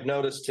you may have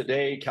noticed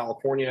today,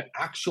 California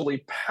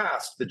actually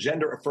passed the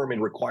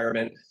gender-affirming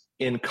requirement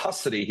in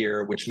custody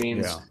here, which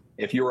means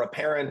if you're a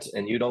parent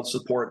and you don't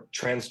support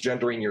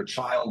transgendering your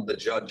child, the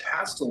judge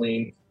has to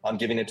lean on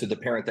giving it to the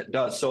parent that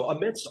does. So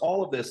amidst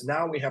all of this,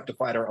 now we have to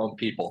find our own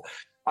people.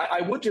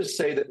 I would just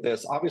say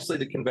that obviously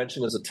the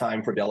convention is a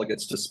time for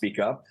delegates to speak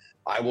up.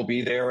 I will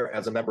be there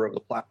as a member of the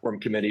platform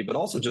committee, but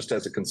also just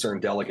as a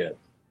concerned delegate.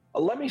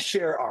 Let me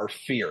share our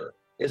fear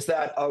is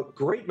that a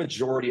great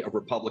majority of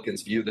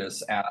Republicans view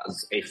this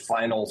as a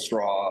final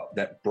straw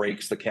that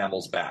breaks the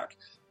camel's back.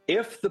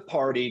 If the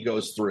party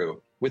goes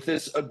through with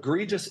this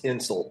egregious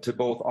insult to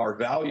both our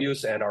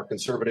values and our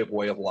conservative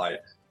way of life,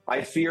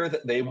 I fear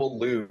that they will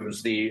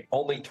lose the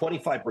only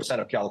 25%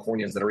 of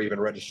Californians that are even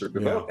registered to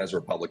vote as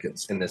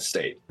Republicans in this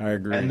state. I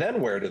agree. And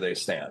then where do they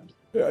stand?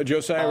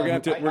 Josiah, we're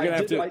going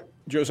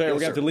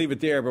to have to leave it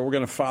there, but we're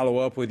going to follow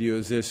up with you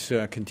as this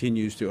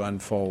continues to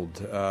unfold.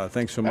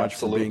 Thanks so much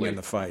for being in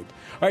the fight.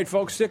 All right,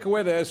 folks, stick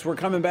with us. We're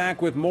coming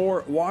back with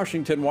more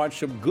Washington Watch,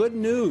 some good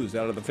news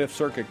out of the Fifth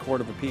Circuit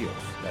Court of Appeals.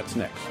 That's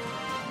next.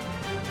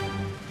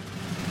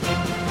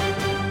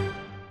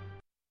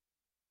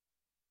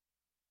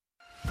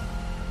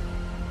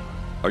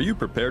 Are you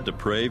prepared to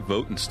pray,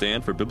 vote, and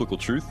stand for biblical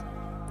truth?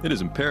 It is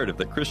imperative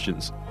that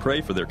Christians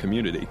pray for their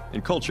community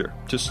and culture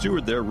to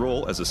steward their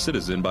role as a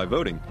citizen by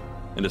voting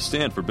and to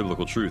stand for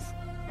biblical truth.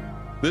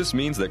 This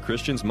means that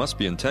Christians must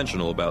be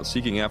intentional about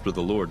seeking after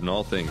the Lord in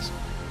all things.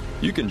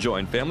 You can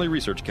join Family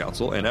Research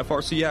Council and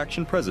FRC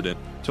Action President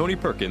Tony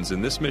Perkins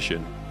in this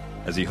mission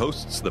as he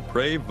hosts the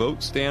Pray,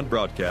 Vote, Stand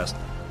broadcast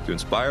to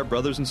inspire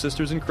brothers and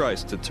sisters in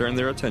Christ to turn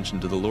their attention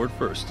to the Lord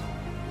first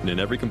and in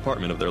every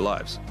compartment of their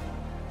lives.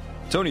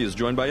 Tony is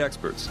joined by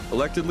experts,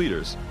 elected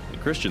leaders,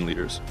 and Christian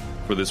leaders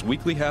for this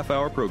weekly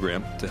half-hour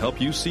program to help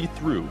you see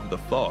through the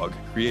fog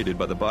created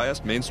by the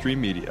biased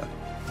mainstream media.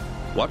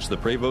 Watch the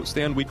Pray, Vote,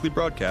 Stand weekly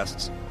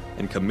broadcasts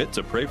and commit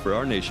to pray for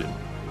our nation,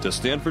 to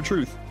stand for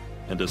truth,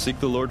 and to seek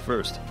the Lord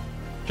first.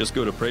 Just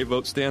go to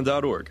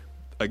PrayVoteStand.org.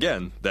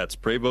 Again, that's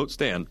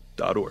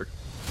PrayVoteStand.org.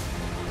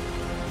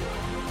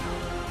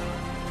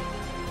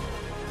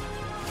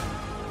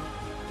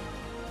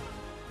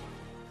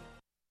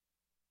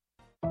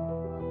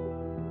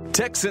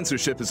 Tech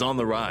censorship is on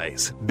the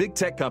rise. Big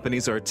tech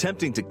companies are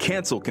attempting to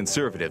cancel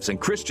conservatives and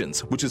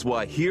Christians, which is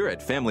why here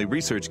at Family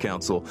Research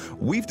Council,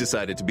 we've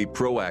decided to be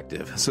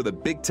proactive so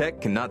that big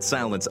tech cannot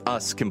silence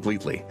us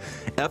completely.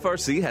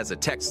 FRC has a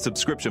text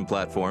subscription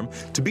platform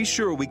to be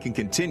sure we can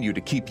continue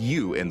to keep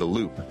you in the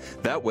loop.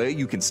 That way,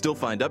 you can still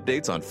find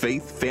updates on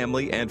faith,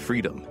 family, and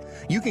freedom.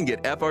 You can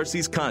get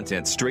FRC's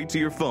content straight to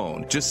your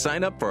phone. Just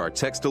sign up for our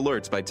text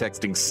alerts by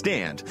texting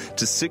STAND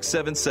to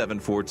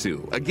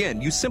 67742.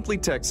 Again, you simply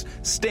text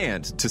STAND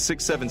to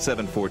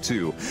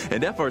 67742,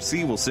 and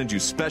FRC will send you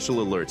special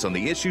alerts on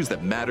the issues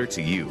that matter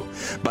to you.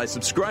 By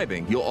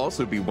subscribing, you'll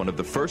also be one of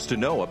the first to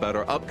know about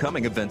our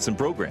upcoming events and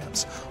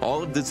programs.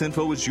 All of this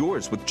info is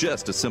yours with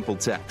just a simple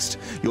text.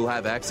 You'll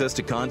have access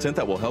to content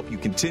that will help you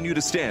continue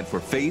to stand for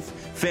faith,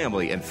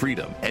 family, and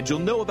freedom, and you'll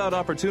know about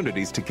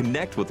opportunities to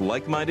connect with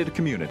like-minded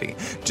community.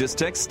 Just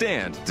text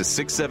STAND to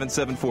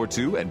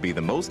 67742 and be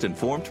the most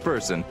informed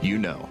person you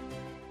know.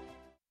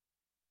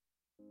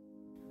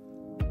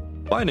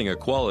 Finding a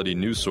quality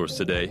news source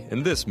today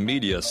in this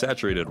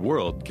media-saturated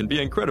world can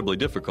be incredibly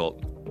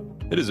difficult.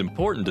 It is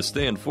important to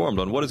stay informed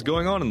on what is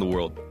going on in the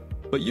world,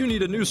 but you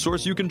need a news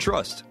source you can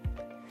trust.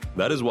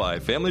 That is why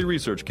Family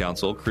Research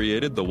Council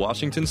created the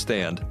Washington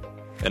Stand,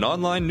 an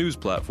online news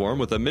platform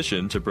with a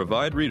mission to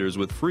provide readers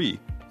with free,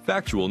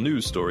 factual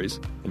news stories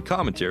and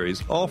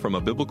commentaries, all from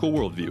a biblical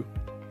worldview.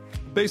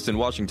 Based in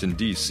Washington,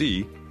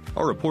 D.C.,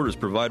 our reporters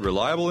provide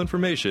reliable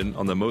information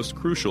on the most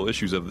crucial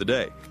issues of the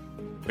day,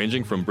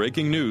 ranging from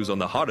breaking news on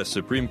the hottest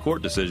Supreme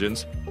Court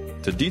decisions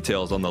to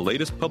details on the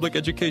latest public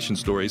education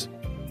stories,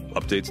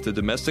 updates to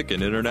domestic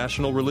and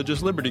international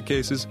religious liberty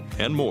cases,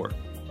 and more.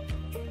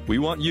 We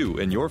want you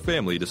and your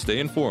family to stay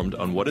informed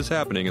on what is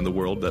happening in the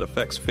world that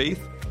affects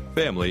faith,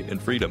 family, and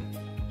freedom.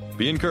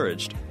 Be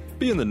encouraged,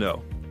 be in the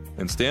know,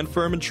 and stand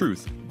firm in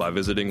truth by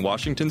visiting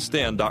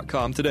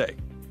WashingtonStand.com today.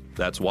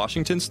 That's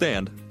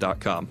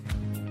WashingtonStand.com.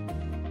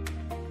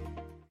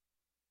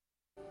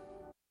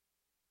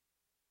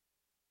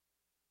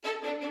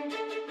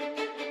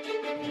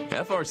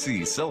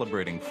 FRC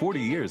celebrating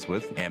 40 years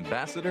with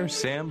Ambassador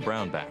Sam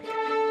Brownback.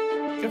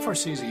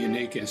 FRC is a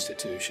unique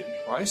institution.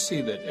 I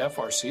see that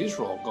FRC's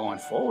role going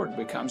forward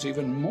becomes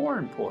even more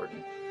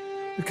important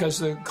because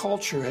the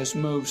culture has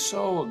moved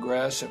so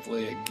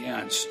aggressively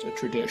against a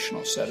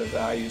traditional set of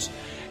values.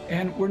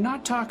 And we're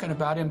not talking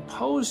about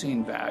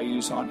imposing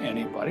values on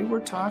anybody. We're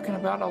talking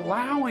about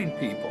allowing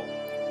people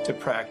to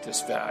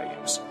practice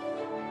values.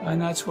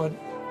 And that's what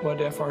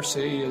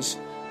FRC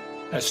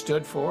has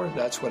stood for.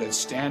 That's what it's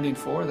standing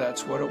for.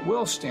 That's what it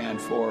will stand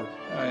for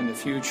in the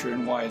future,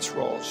 and why its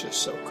role is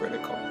just so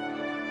critical.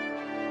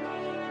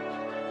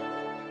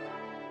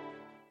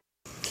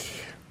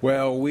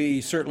 Well,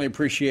 we certainly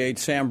appreciate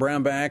Sam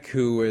Brownback,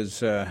 who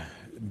has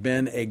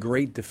been a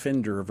great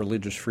defender of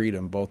religious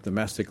freedom, both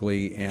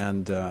domestically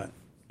and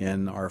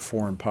in our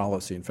foreign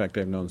policy. In fact,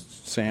 I've known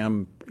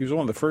Sam. He was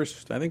one of the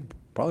first, I think,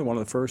 probably one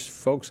of the first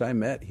folks I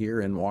met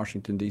here in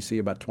Washington, D.C.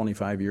 about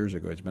 25 years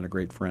ago. He's been a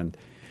great friend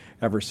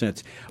ever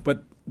since.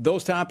 But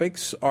those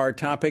topics are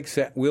topics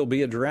that will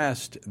be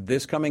addressed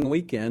this coming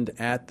weekend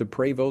at the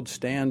Pray, Vote,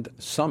 Stand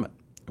Summit.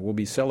 We'll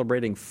be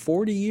celebrating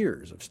 40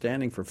 years of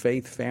standing for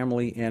faith,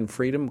 family, and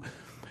freedom.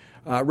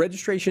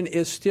 Registration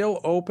is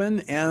still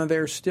open, and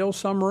there's still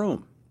some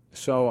room.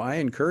 So I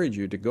encourage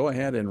you to go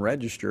ahead and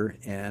register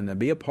and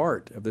be a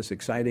part of this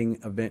exciting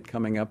event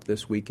coming up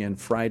this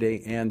weekend,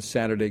 Friday and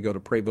Saturday. Go to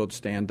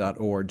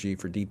PrayVoteStand.org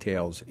for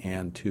details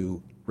and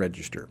to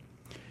register.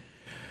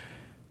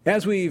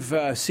 As we've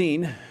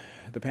seen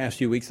the past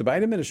few weeks, the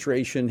Biden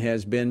administration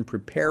has been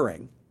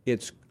preparing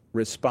its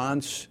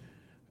response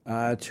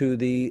to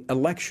the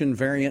election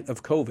variant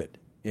of COVID.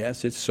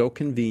 Yes, it's so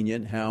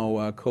convenient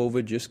how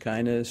COVID just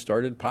kind of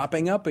started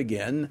popping up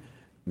again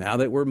now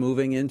that we're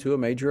moving into a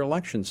major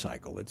election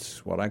cycle.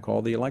 It's what I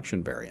call the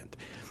election variant.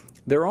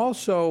 They're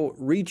also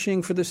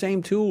reaching for the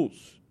same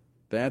tools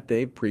that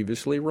they've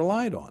previously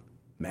relied on: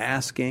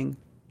 masking,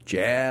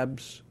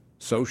 jabs,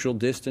 social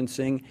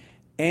distancing,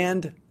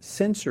 and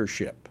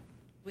censorship.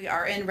 We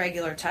are in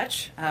regular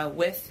touch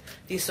with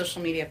these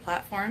social media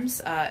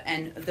platforms,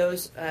 and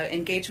those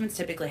engagements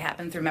typically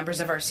happen through members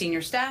of our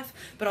senior staff,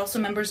 but also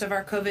members of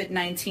our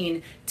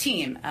COVID-19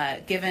 team.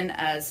 Given,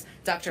 as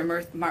Dr.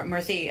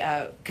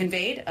 Murthy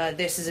conveyed,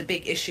 this is a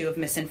big issue of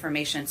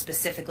misinformation,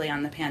 specifically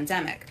on the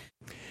pandemic.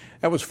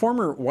 That was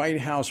former White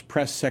House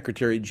Press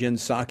Secretary Jen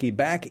Psaki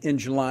back in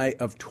July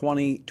of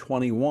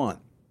 2021,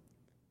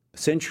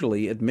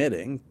 essentially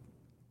admitting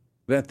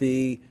that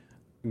the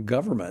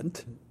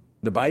government,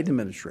 the Biden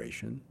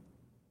administration,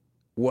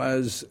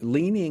 was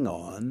leaning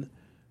on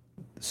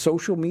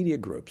social media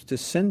groups to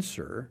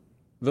censor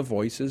the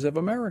voices of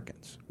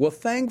Americans. Well,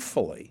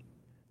 thankfully,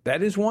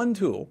 that is one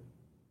tool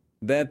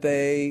that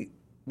they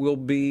will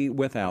be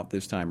without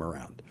this time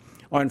around.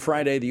 On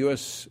Friday, the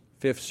U.S.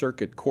 Fifth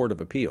Circuit Court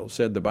of Appeals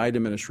said the Biden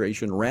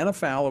administration ran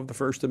afoul of the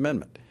First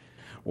Amendment.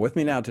 With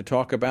me now to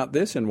talk about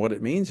this and what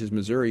it means is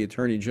Missouri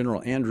Attorney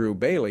General Andrew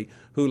Bailey,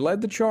 who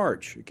led the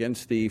charge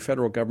against the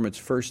federal government's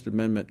First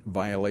Amendment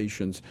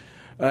violations.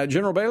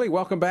 General Bailey,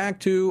 welcome back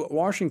to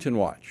Washington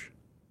Watch.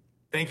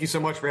 Thank you so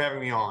much for having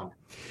me on.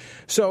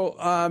 So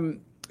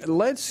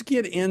let's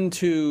get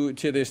into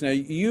this. Now,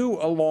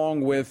 you,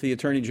 along with the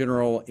Attorney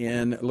General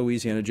in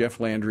Louisiana, Jeff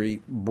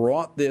Landry,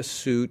 brought this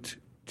suit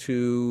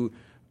to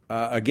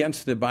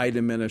against the Biden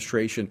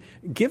administration.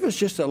 Give us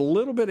just a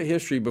little bit of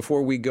history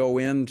before we go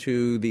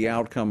into the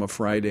outcome of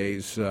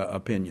Friday's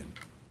opinion.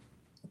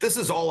 This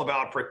is all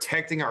about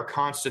protecting our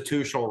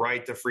constitutional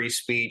right to free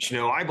speech. You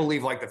know, I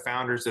believe, like the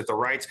founders, that the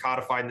rights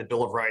codified in the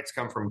Bill of Rights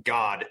come from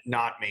God,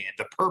 not man.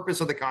 The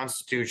purpose of the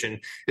Constitution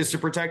is to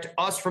protect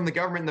us from the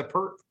government.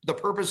 The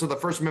purpose of the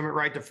First Amendment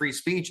right to free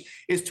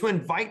speech is to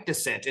invite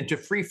dissent into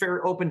free,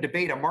 fair, open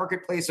debate, a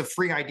marketplace of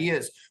free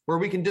ideas where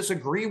we can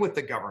disagree with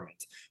the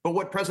government. But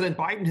what President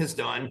Biden has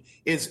done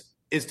is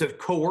to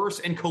coerce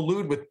and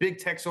collude with big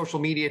tech social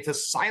media to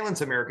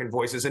silence American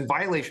voices in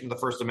violation of the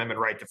First Amendment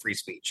right to free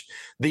speech.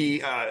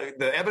 The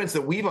evidence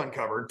that we've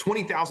uncovered,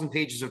 20,000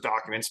 pages of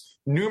documents,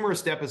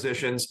 numerous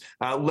depositions,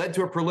 led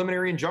to a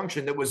preliminary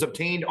injunction that was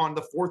obtained on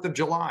the 4th of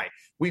July.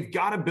 We've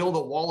got to build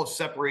a wall of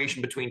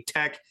separation between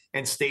tech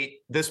and state.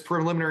 This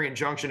preliminary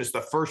injunction is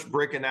the first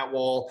brick in that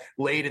wall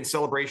laid in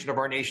celebration of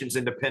our nation's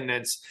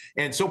independence.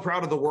 And so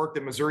proud of the work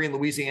that Missouri and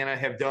Louisiana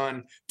have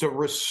done to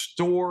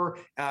restore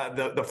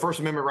the First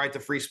Amendment right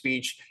to free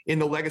speech in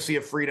the legacy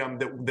of freedom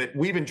that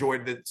we've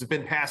enjoyed, that's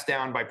been passed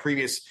down by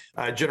previous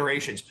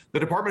generations.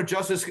 The Department of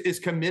Justice is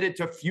committed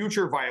to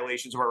future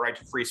violations of our right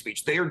to free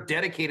speech. They are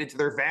dedicated to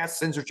their vast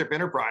censorship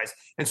enterprise.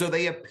 And so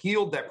they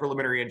appealed that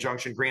preliminary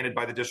injunction granted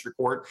by the district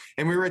court.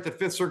 And we were at the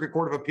Fifth Circuit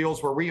Court of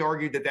Appeals where we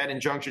argued that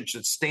injunction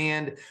should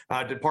stand.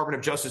 Department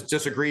of Justice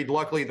disagreed.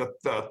 Luckily,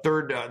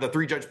 the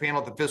three-judge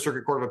panel at the Fifth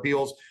Circuit Court of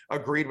Appeals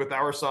agreed with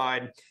our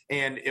side.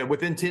 And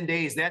within 10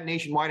 days, that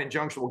nationwide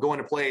injunction will go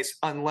into place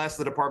unless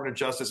the Department of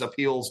Justice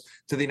appeals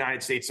to the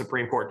United States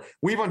Supreme Court.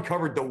 We've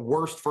uncovered the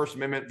worst First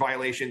Amendment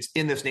violations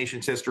in this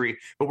nation's history,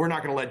 but we're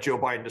not going to let Joe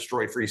Biden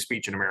destroy free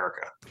speech in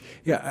America.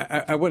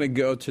 Yeah, I want to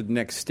go to the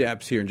next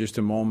steps here in just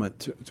a moment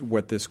to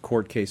what this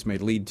court case may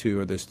lead to,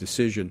 or this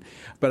decision.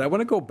 But I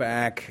want to go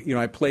back. You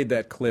know, I played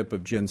that clip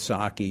of Jen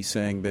Psaki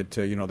saying that,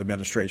 the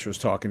administration was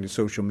talking to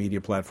social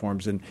media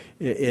platforms. And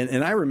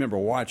I remember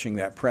watching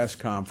that press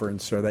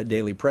conference or that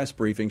daily press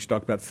briefing. She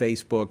talked about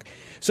Facebook.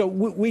 So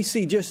we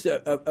see just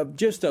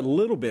a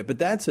little bit, but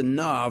that's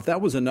enough.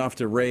 That was enough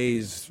to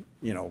raise,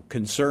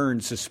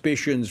 concerns,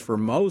 suspicions for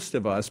most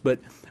of us. But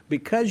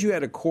because you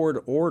had a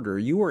court order,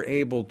 you were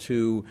able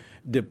to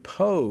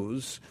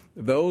depose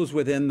those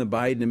within the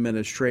Biden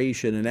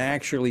administration and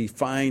actually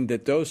find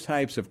that those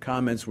types of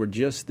comments were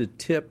just the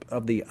tip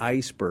of the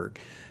iceberg.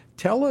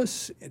 Tell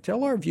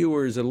our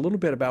viewers a little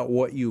bit about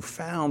what you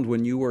found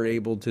when you were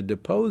able to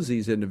depose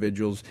these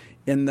individuals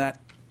in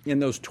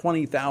those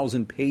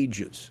 20,000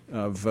 pages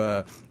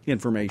of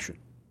information.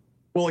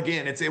 Well,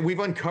 again, we've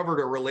uncovered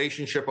a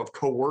relationship of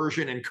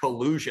coercion and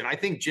collusion. I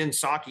think Jen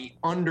Psaki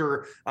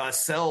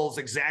undersells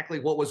exactly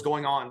what was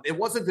going on. It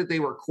wasn't that they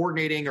were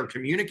coordinating or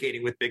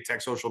communicating with big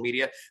tech social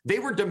media. They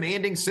were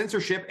demanding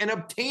censorship and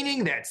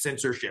obtaining that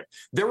censorship.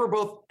 There were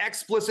both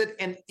explicit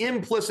and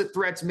implicit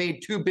threats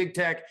made to big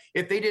tech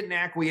if they didn't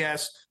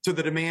acquiesce to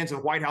the demands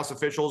of White House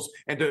officials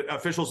and to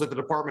officials at the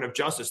Department of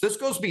Justice. This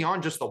goes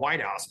beyond just the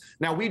White House.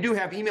 Now, we do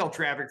have email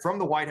traffic from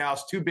the White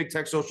House to big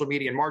tech social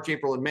media in March,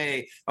 April, and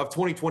May of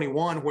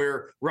 2021.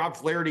 Where Rob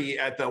Flaherty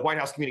at the White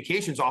House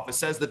Communications Office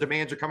says the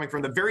demands are coming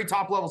from the very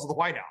top levels of the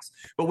White House.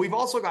 But we've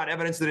also got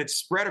evidence that it's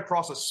spread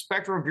across a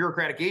spectrum of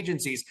bureaucratic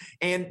agencies,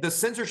 and the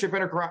censorship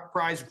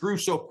enterprise grew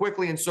so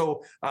quickly and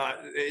so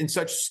in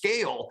such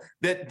scale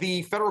that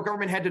the federal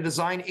government had to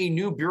design a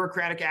new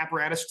bureaucratic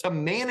apparatus to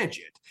manage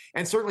it.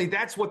 And certainly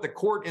that's what the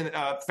court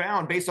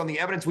found based on the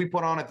evidence we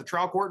put on at the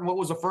trial court and what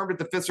was affirmed at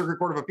the Fifth Circuit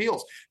Court of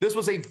Appeals. This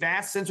was a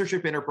vast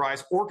censorship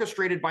enterprise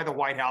orchestrated by the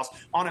White House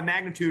on a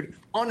magnitude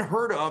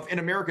unheard of in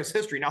America's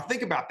history. Now,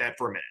 think about that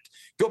for a minute.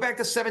 Go back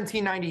to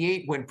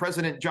 1798 when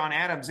President John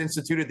Adams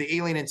instituted the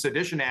Alien and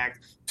Sedition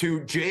Act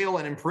to jail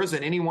and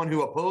imprison anyone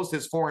who opposed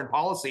his foreign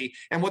policy.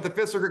 And what the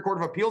Fifth Circuit Court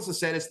of Appeals has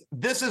said is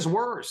this is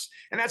worse.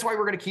 And that's why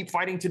we're going to keep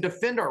fighting to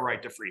defend our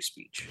right to free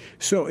speech.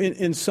 So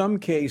in some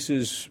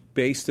cases,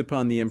 based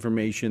upon the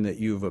information that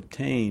you've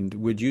obtained,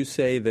 would you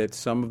say that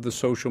some of the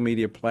social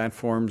media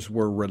platforms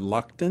were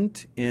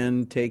reluctant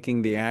in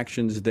taking the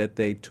actions that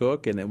they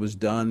took, and it was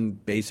done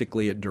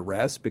basically at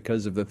duress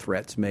because of the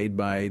threats made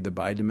by the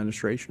Biden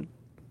administration?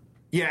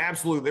 Yeah,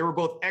 absolutely. There were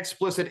both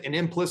explicit and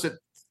implicit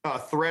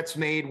threats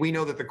made. We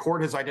know that the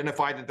court has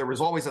identified that there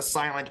was always a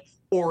silent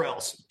or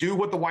else. Do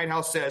what the White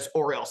House says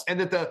or else. And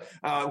that the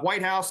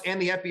White House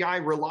and the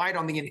FBI relied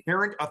on the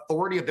inherent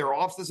authority of their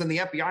offices and the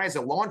FBI as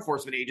a law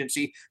enforcement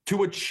agency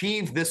to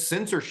achieve this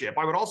censorship.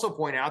 I would also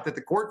point out that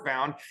the court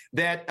found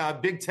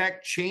that big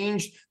tech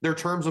changed their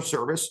terms of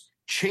service,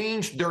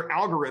 changed their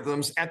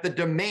algorithms at the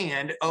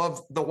demand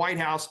of the White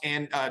House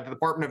and the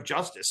Department of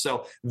Justice.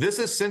 So this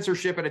is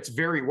censorship at its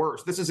very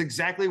worst. This is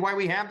exactly why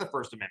we have the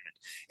First Amendment.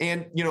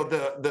 And, you know,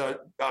 the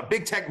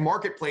big tech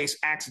marketplace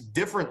acts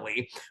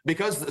differently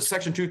because the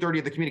Section 230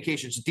 of the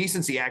Communications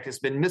Decency Act has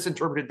been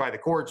misinterpreted by the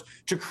courts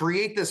to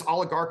create this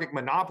oligarchic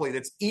monopoly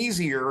that's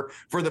easier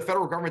for the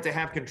federal government to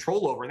have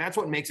control over. And that's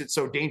what makes it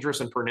so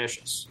dangerous and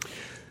pernicious.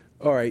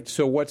 All right,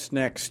 so what's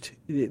next?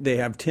 They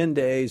have 10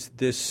 days.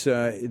 This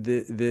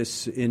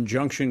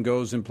injunction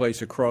goes in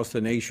place across the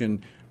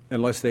nation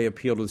unless they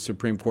appeal to the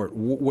Supreme Court.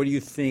 What do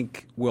you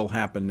think will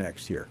happen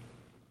next here?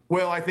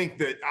 Well, I think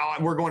that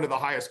we're going to the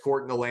highest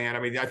court in the land. I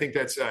mean, I think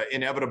that's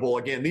inevitable.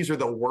 Again, these are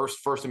the worst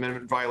First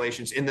Amendment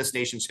violations in this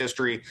nation's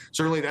history.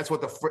 Certainly, that's what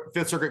the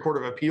Fifth Circuit Court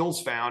of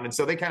Appeals found. And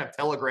so they kind of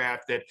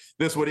telegraphed that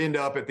this would end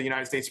up at the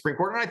United States Supreme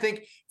Court. And I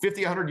think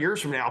 50, 100 years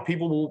from now,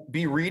 people will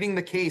be reading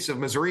the case of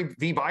Missouri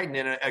v. Biden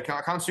in a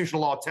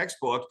constitutional law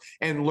textbook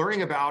and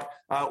learning about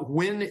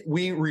when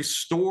we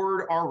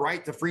restored our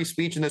right to free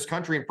speech in this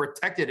country and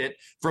protected it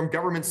from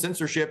government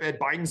censorship at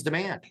Biden's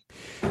demand.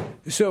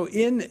 So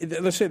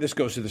let's say this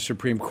goes to the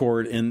Supreme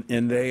Court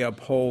and they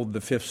uphold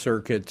the Fifth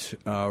Circuit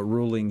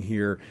ruling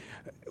here.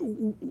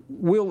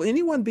 Will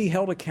anyone be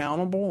held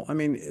accountable? I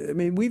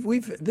mean,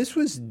 this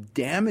was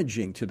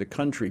damaging to the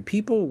country.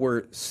 People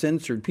were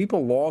censored.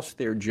 People lost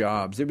their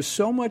jobs. There was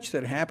so much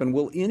that happened.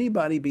 Will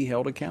anybody be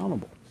held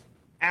accountable?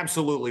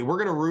 Absolutely. We're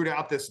going to root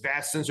out this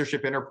vast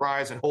censorship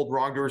enterprise and hold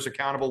wrongdoers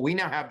accountable. We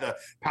now have the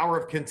power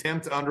of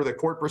contempt under the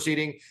court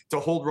proceeding to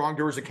hold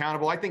wrongdoers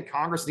accountable. I think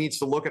Congress needs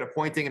to look at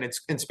appointing an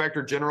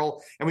inspector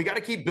general, and we got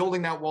to keep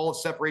building that wall of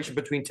separation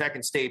between tech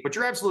and state. But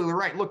you're absolutely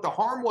right. Look, the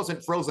harm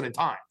wasn't frozen in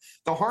time.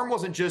 The harm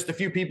wasn't just a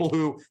few people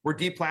who were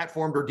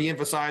deplatformed or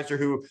de-emphasized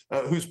or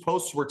whose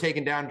posts were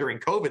taken down during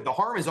COVID. The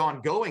harm is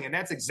ongoing, and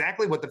that's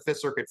exactly what the Fifth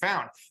Circuit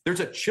found. There's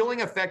a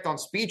chilling effect on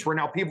speech where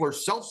now people are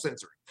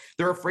self-censoring.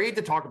 They're afraid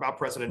to talk about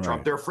President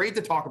Trump. They're afraid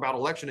to talk about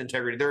election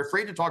integrity. They're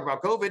afraid to talk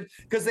about COVID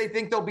because they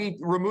think they'll be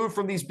removed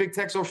from these big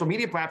tech social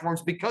media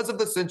platforms because of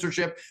the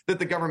censorship that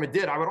the government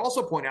did. I would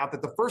also point out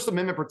that the First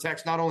Amendment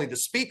protects not only the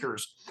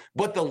speakers,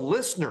 but the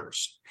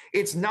listeners.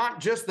 It's not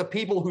just the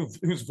people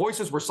whose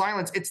voices were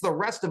silenced. It's the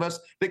rest of us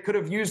that could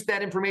have used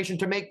that information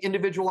to make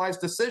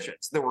individualized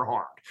decisions that were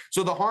harmed.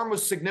 So the harm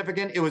was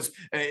significant. It was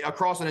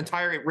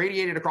it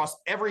radiated across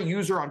every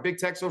user on big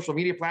tech social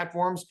media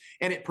platforms,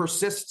 and it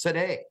persists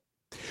today.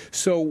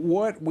 So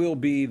what will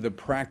be the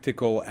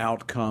practical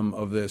outcome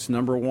of this?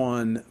 Number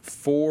one,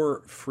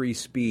 for free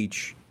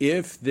speech,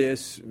 if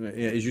this,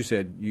 as you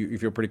said, you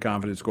feel pretty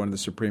confident it's going to the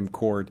Supreme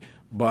Court,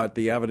 but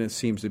the evidence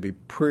seems to be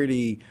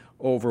pretty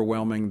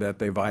overwhelming that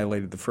they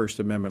violated the First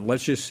Amendment.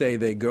 Let's just say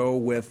they go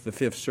with the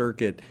Fifth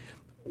Circuit.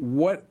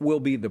 What will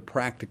be the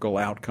practical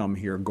outcome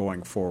here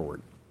going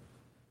forward?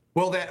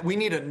 Well, that we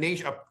need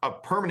a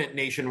permanent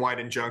nationwide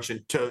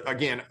injunction to,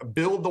 again,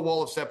 build the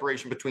wall of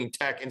separation between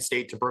tech and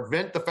state to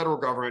prevent the federal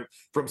government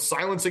from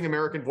silencing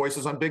American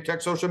voices on big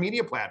tech social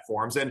media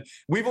platforms. And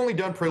we've only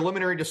done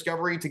preliminary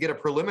discovery to get a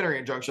preliminary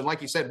injunction.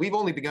 Like you said, we've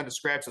only begun to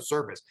scratch the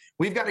surface.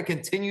 We've got to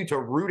continue to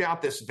root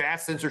out this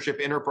vast censorship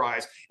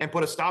enterprise and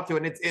put a stop to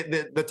it. And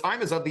the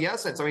time is of the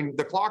essence. I mean,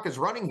 the clock is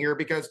running here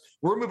because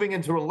we're moving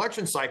into an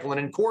election cycle.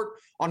 And in court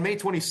on May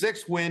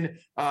 26th, when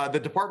the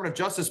Department of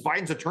Justice,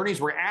 Biden's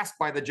attorneys were asked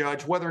by the judge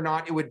whether or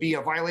not it would be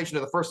a violation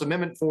of the First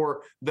Amendment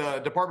for the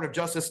Department of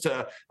Justice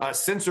to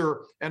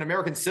censor an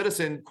American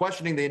citizen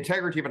questioning the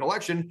integrity of an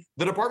election,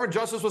 the Department of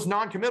Justice was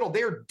non-committal.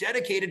 They are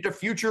dedicated to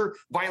future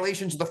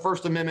violations of the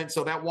First Amendment.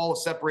 So that wall of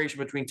separation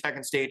between tech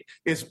and state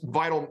is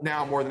vital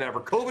now more than ever.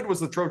 COVID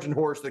was the Trojan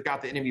horse that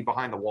got the enemy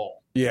behind the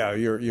wall. Yeah,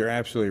 you're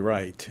absolutely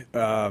right,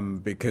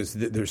 because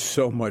there's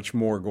so much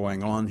more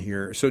going on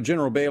here. So,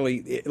 General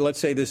Bailey, let's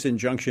say this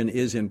injunction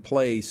is in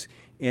place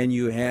and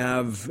you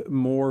have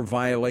more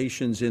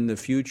violations in the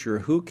future.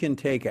 Who can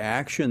take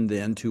action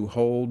then to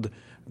hold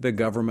the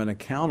government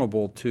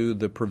accountable to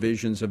the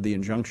provisions of the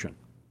injunction?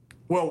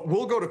 Well,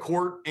 we'll go to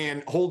court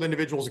and hold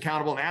individuals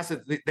accountable and ask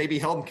that they be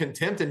held in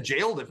contempt and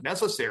jailed if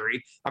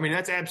necessary. I mean,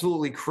 that's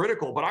absolutely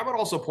critical. But I would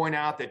also point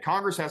out that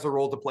Congress has a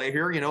role to play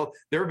here. You know,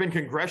 there have been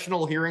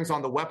congressional hearings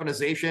on the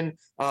weaponization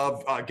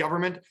of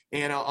government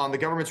and on the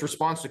government's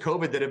response to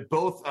COVID that have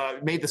both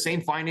made the same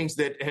findings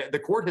that the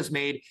court has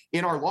made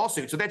in our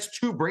lawsuit. So that's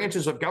two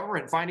branches of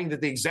government finding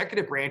that the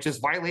executive branch has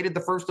violated the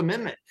First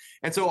Amendment.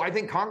 And so I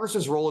think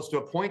Congress's role is to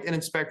appoint an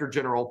inspector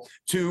general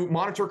to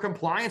monitor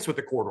compliance with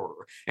the court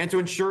order and to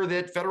ensure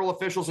that federal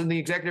officials in the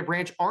executive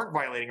branch aren't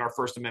violating our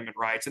First Amendment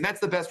rights. And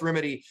that's the best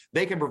remedy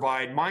they can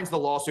provide. Mine's the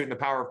lawsuit and the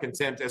power of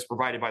contempt as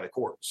provided by the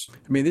courts.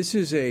 I mean, this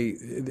is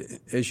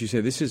as you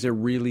said, this is a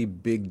really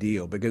big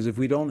deal, because if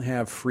we don't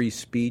have free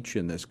speech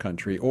in this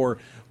country, or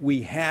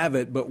we have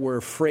it, but we're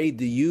afraid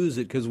to use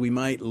it because we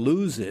might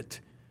lose it,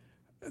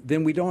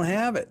 then we don't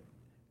have it.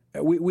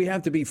 We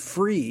have to be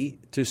free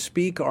to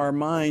speak our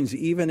minds,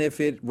 even if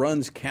it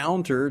runs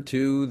counter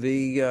to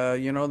the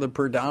the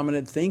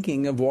predominant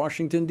thinking of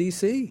Washington,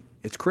 D.C.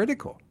 It's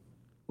critical.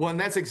 Well, and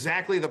that's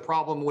exactly the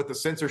problem with the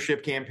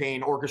censorship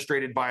campaign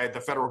orchestrated by the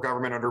federal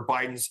government under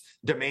Biden's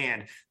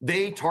demand.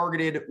 They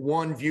targeted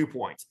one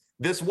viewpoint.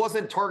 This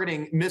wasn't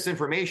targeting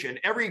misinformation.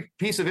 Every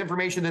piece of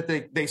information that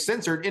they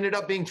censored ended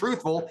up being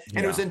truthful,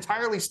 and it was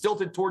entirely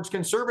stilted towards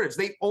conservatives.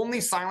 They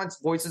only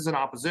silenced voices in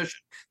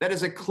opposition. That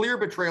is a clear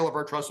betrayal of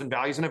our trust and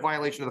values and a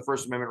violation of the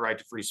First Amendment right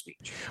to free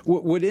speech.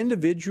 Would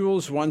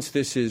individuals, once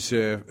this is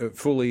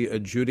fully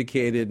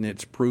adjudicated and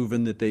it's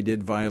proven that they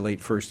did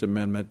violate First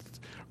Amendment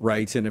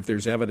rights, and if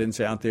there's evidence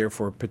out there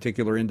for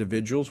particular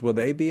individuals, will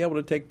they be able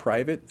to take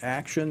private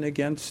action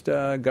against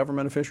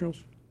government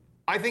officials?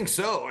 I think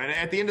so. And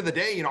at the end of the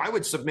day, I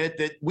would submit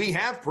that we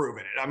have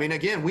proven it. I mean,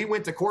 again, we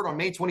went to court on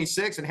May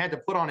 26 and had to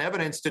put on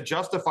evidence to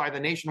justify the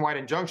nationwide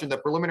injunction, the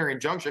preliminary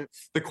injunction.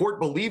 The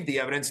court believed the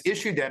evidence,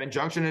 issued that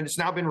injunction, and it's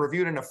now been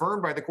reviewed and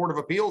affirmed by the Court of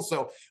Appeals.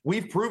 So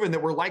we've proven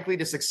that we're likely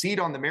to succeed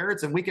on the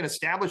merits, and we can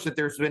establish that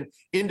there's been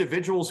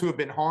individuals who have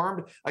been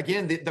harmed.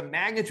 Again, the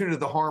magnitude of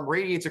the harm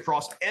radiates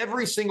across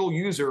every single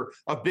user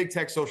of big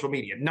tech social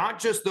media, not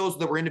just those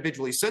that were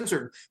individually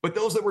censored, but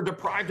those that were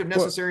deprived of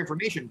necessary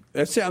information.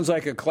 That sounds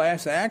like a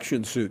class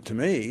action suit to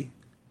me.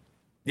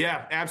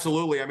 Yeah,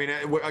 absolutely. I mean,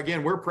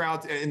 again, we're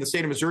proud in the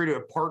state of Missouri to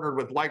have partnered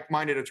with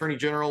like-minded Attorney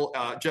General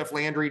Jeff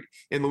Landry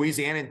in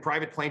Louisiana and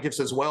private plaintiffs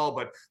as well.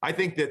 But I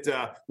think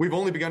that we've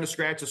only begun to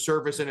scratch the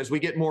surface. And as we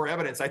get more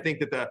evidence, I think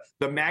that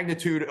the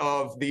magnitude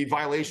of the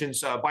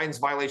violations, Biden's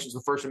violations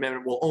of the First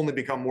Amendment will only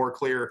become more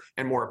clear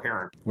and more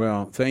apparent.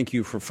 Well, thank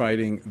you for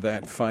fighting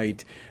that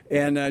fight.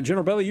 And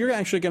General Bailey, you're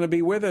actually going to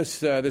be with us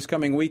this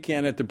coming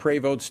weekend at the Pray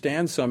Vote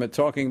Stand Summit,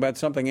 talking about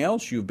something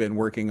else you've been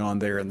working on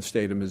there in the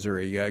state of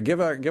Missouri. Give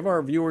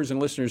our viewers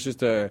and listeners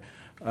just a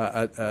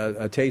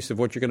taste of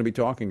what you're going to be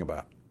talking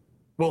about.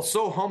 Well,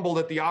 so humbled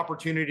at the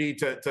opportunity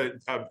to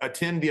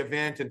attend the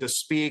event and to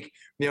speak.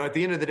 At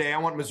the end of the day, I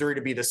want Missouri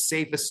to be the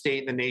safest state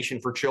in the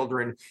nation for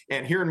children.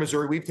 And here in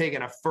Missouri, we've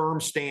taken a firm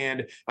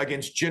stand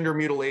against gender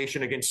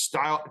mutilation, against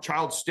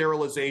child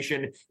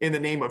sterilization in the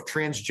name of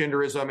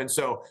transgenderism. And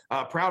so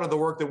proud of the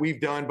work that we've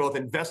done, both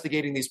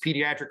investigating these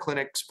pediatric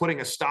clinics,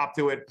 putting a stop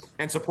to it,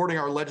 and supporting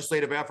our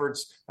legislative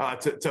efforts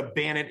to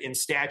ban it in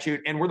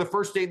statute. And we're the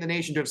first state in the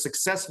nation to have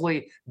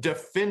successfully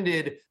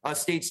defended a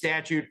state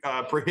statute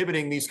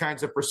prohibiting these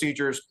kinds of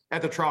procedures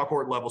at the trial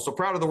court level. So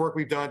proud of the work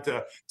we've done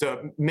to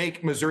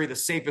make Missouri the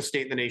safest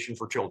state in the nation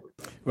for children.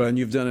 Well, and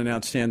you've done an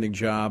outstanding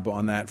job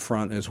on that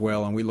front as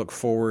well. And we look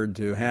forward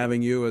to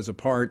having you as a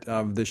part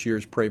of this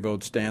year's Pray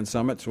Vote Stand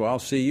Summit. So I'll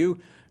see you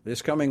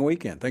this coming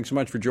weekend. Thanks so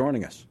much for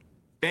joining us.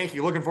 Thank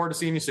you. Looking forward to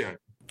seeing you soon.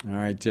 All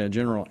right,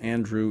 General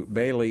Andrew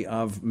Bailey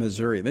of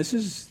Missouri. This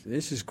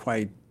is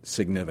quite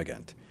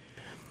significant.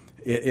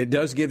 It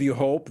does give you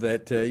hope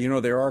that,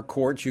 there are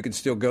courts you can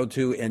still go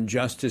to and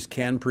justice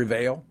can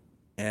prevail.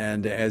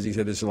 And as he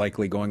said, this is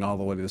likely going all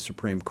the way to the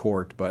Supreme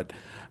Court. But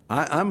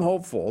I'm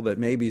hopeful that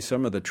maybe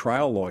some of the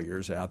trial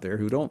lawyers out there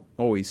who don't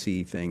always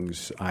see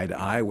things eye to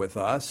eye with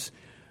us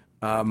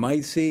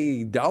might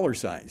see dollar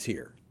signs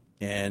here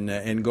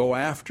and go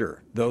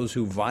after those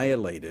who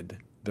violated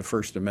the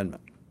First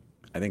Amendment.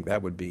 I think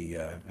that would be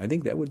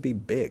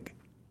big,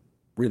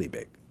 really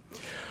big.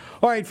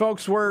 All right,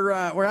 folks, we're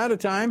out of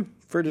time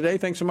for today.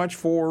 Thanks so much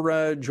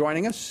for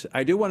joining us.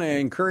 I do want to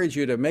encourage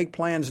you to make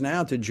plans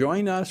now to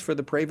join us for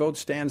the Pray Vote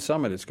Stand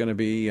Summit. It's going to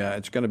be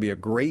a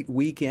great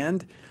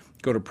weekend.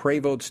 Go to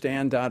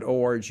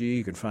prayvotestand.org.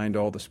 You can find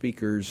all the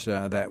speakers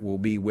that will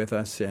be with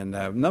us and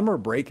a number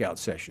of breakout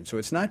sessions. So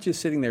it's not just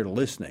sitting there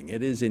listening.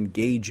 It is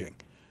engaging.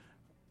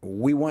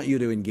 We want you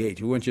to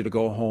engage. We want you to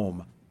go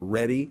home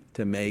ready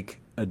to make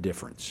a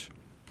difference.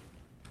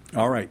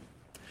 All right.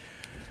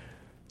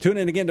 Tune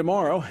in again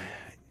tomorrow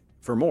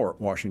for more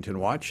Washington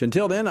Watch.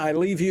 Until then, I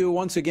leave you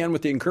once again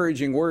with the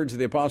encouraging words of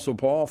the Apostle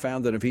Paul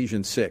found in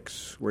Ephesians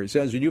 6, where he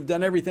says, when you've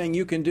done everything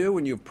you can do,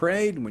 when you've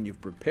prayed, when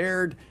you've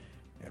prepared,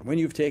 and when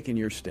you've taken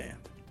your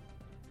stand,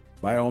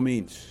 by all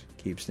means,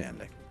 keep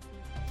standing.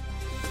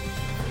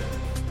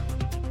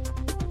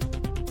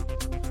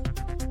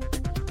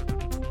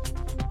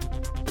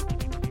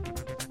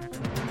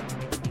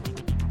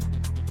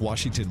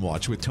 Washington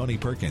Watch with Tony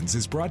Perkins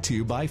is brought to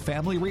you by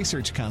Family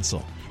Research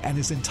Council and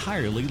is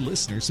entirely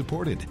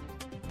listener-supported.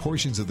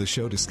 Portions of the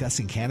show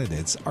discussing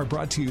candidates are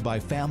brought to you by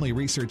Family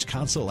Research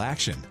Council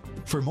Action.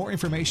 For more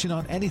information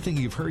on anything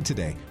you've heard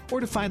today, or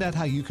to find out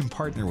how you can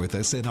partner with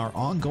us in our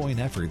ongoing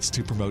efforts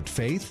to promote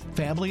faith,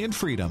 family, and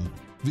freedom,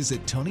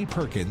 visit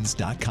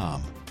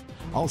TonyPerkins.com.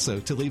 Also,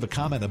 to leave a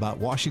comment about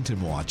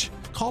Washington Watch,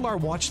 call our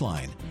watch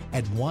line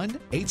at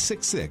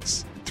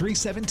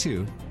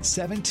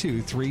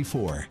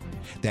 1-866-372-7234.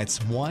 That's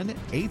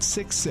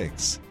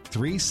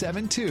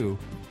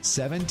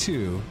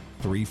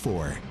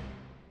 1-866-372-7234.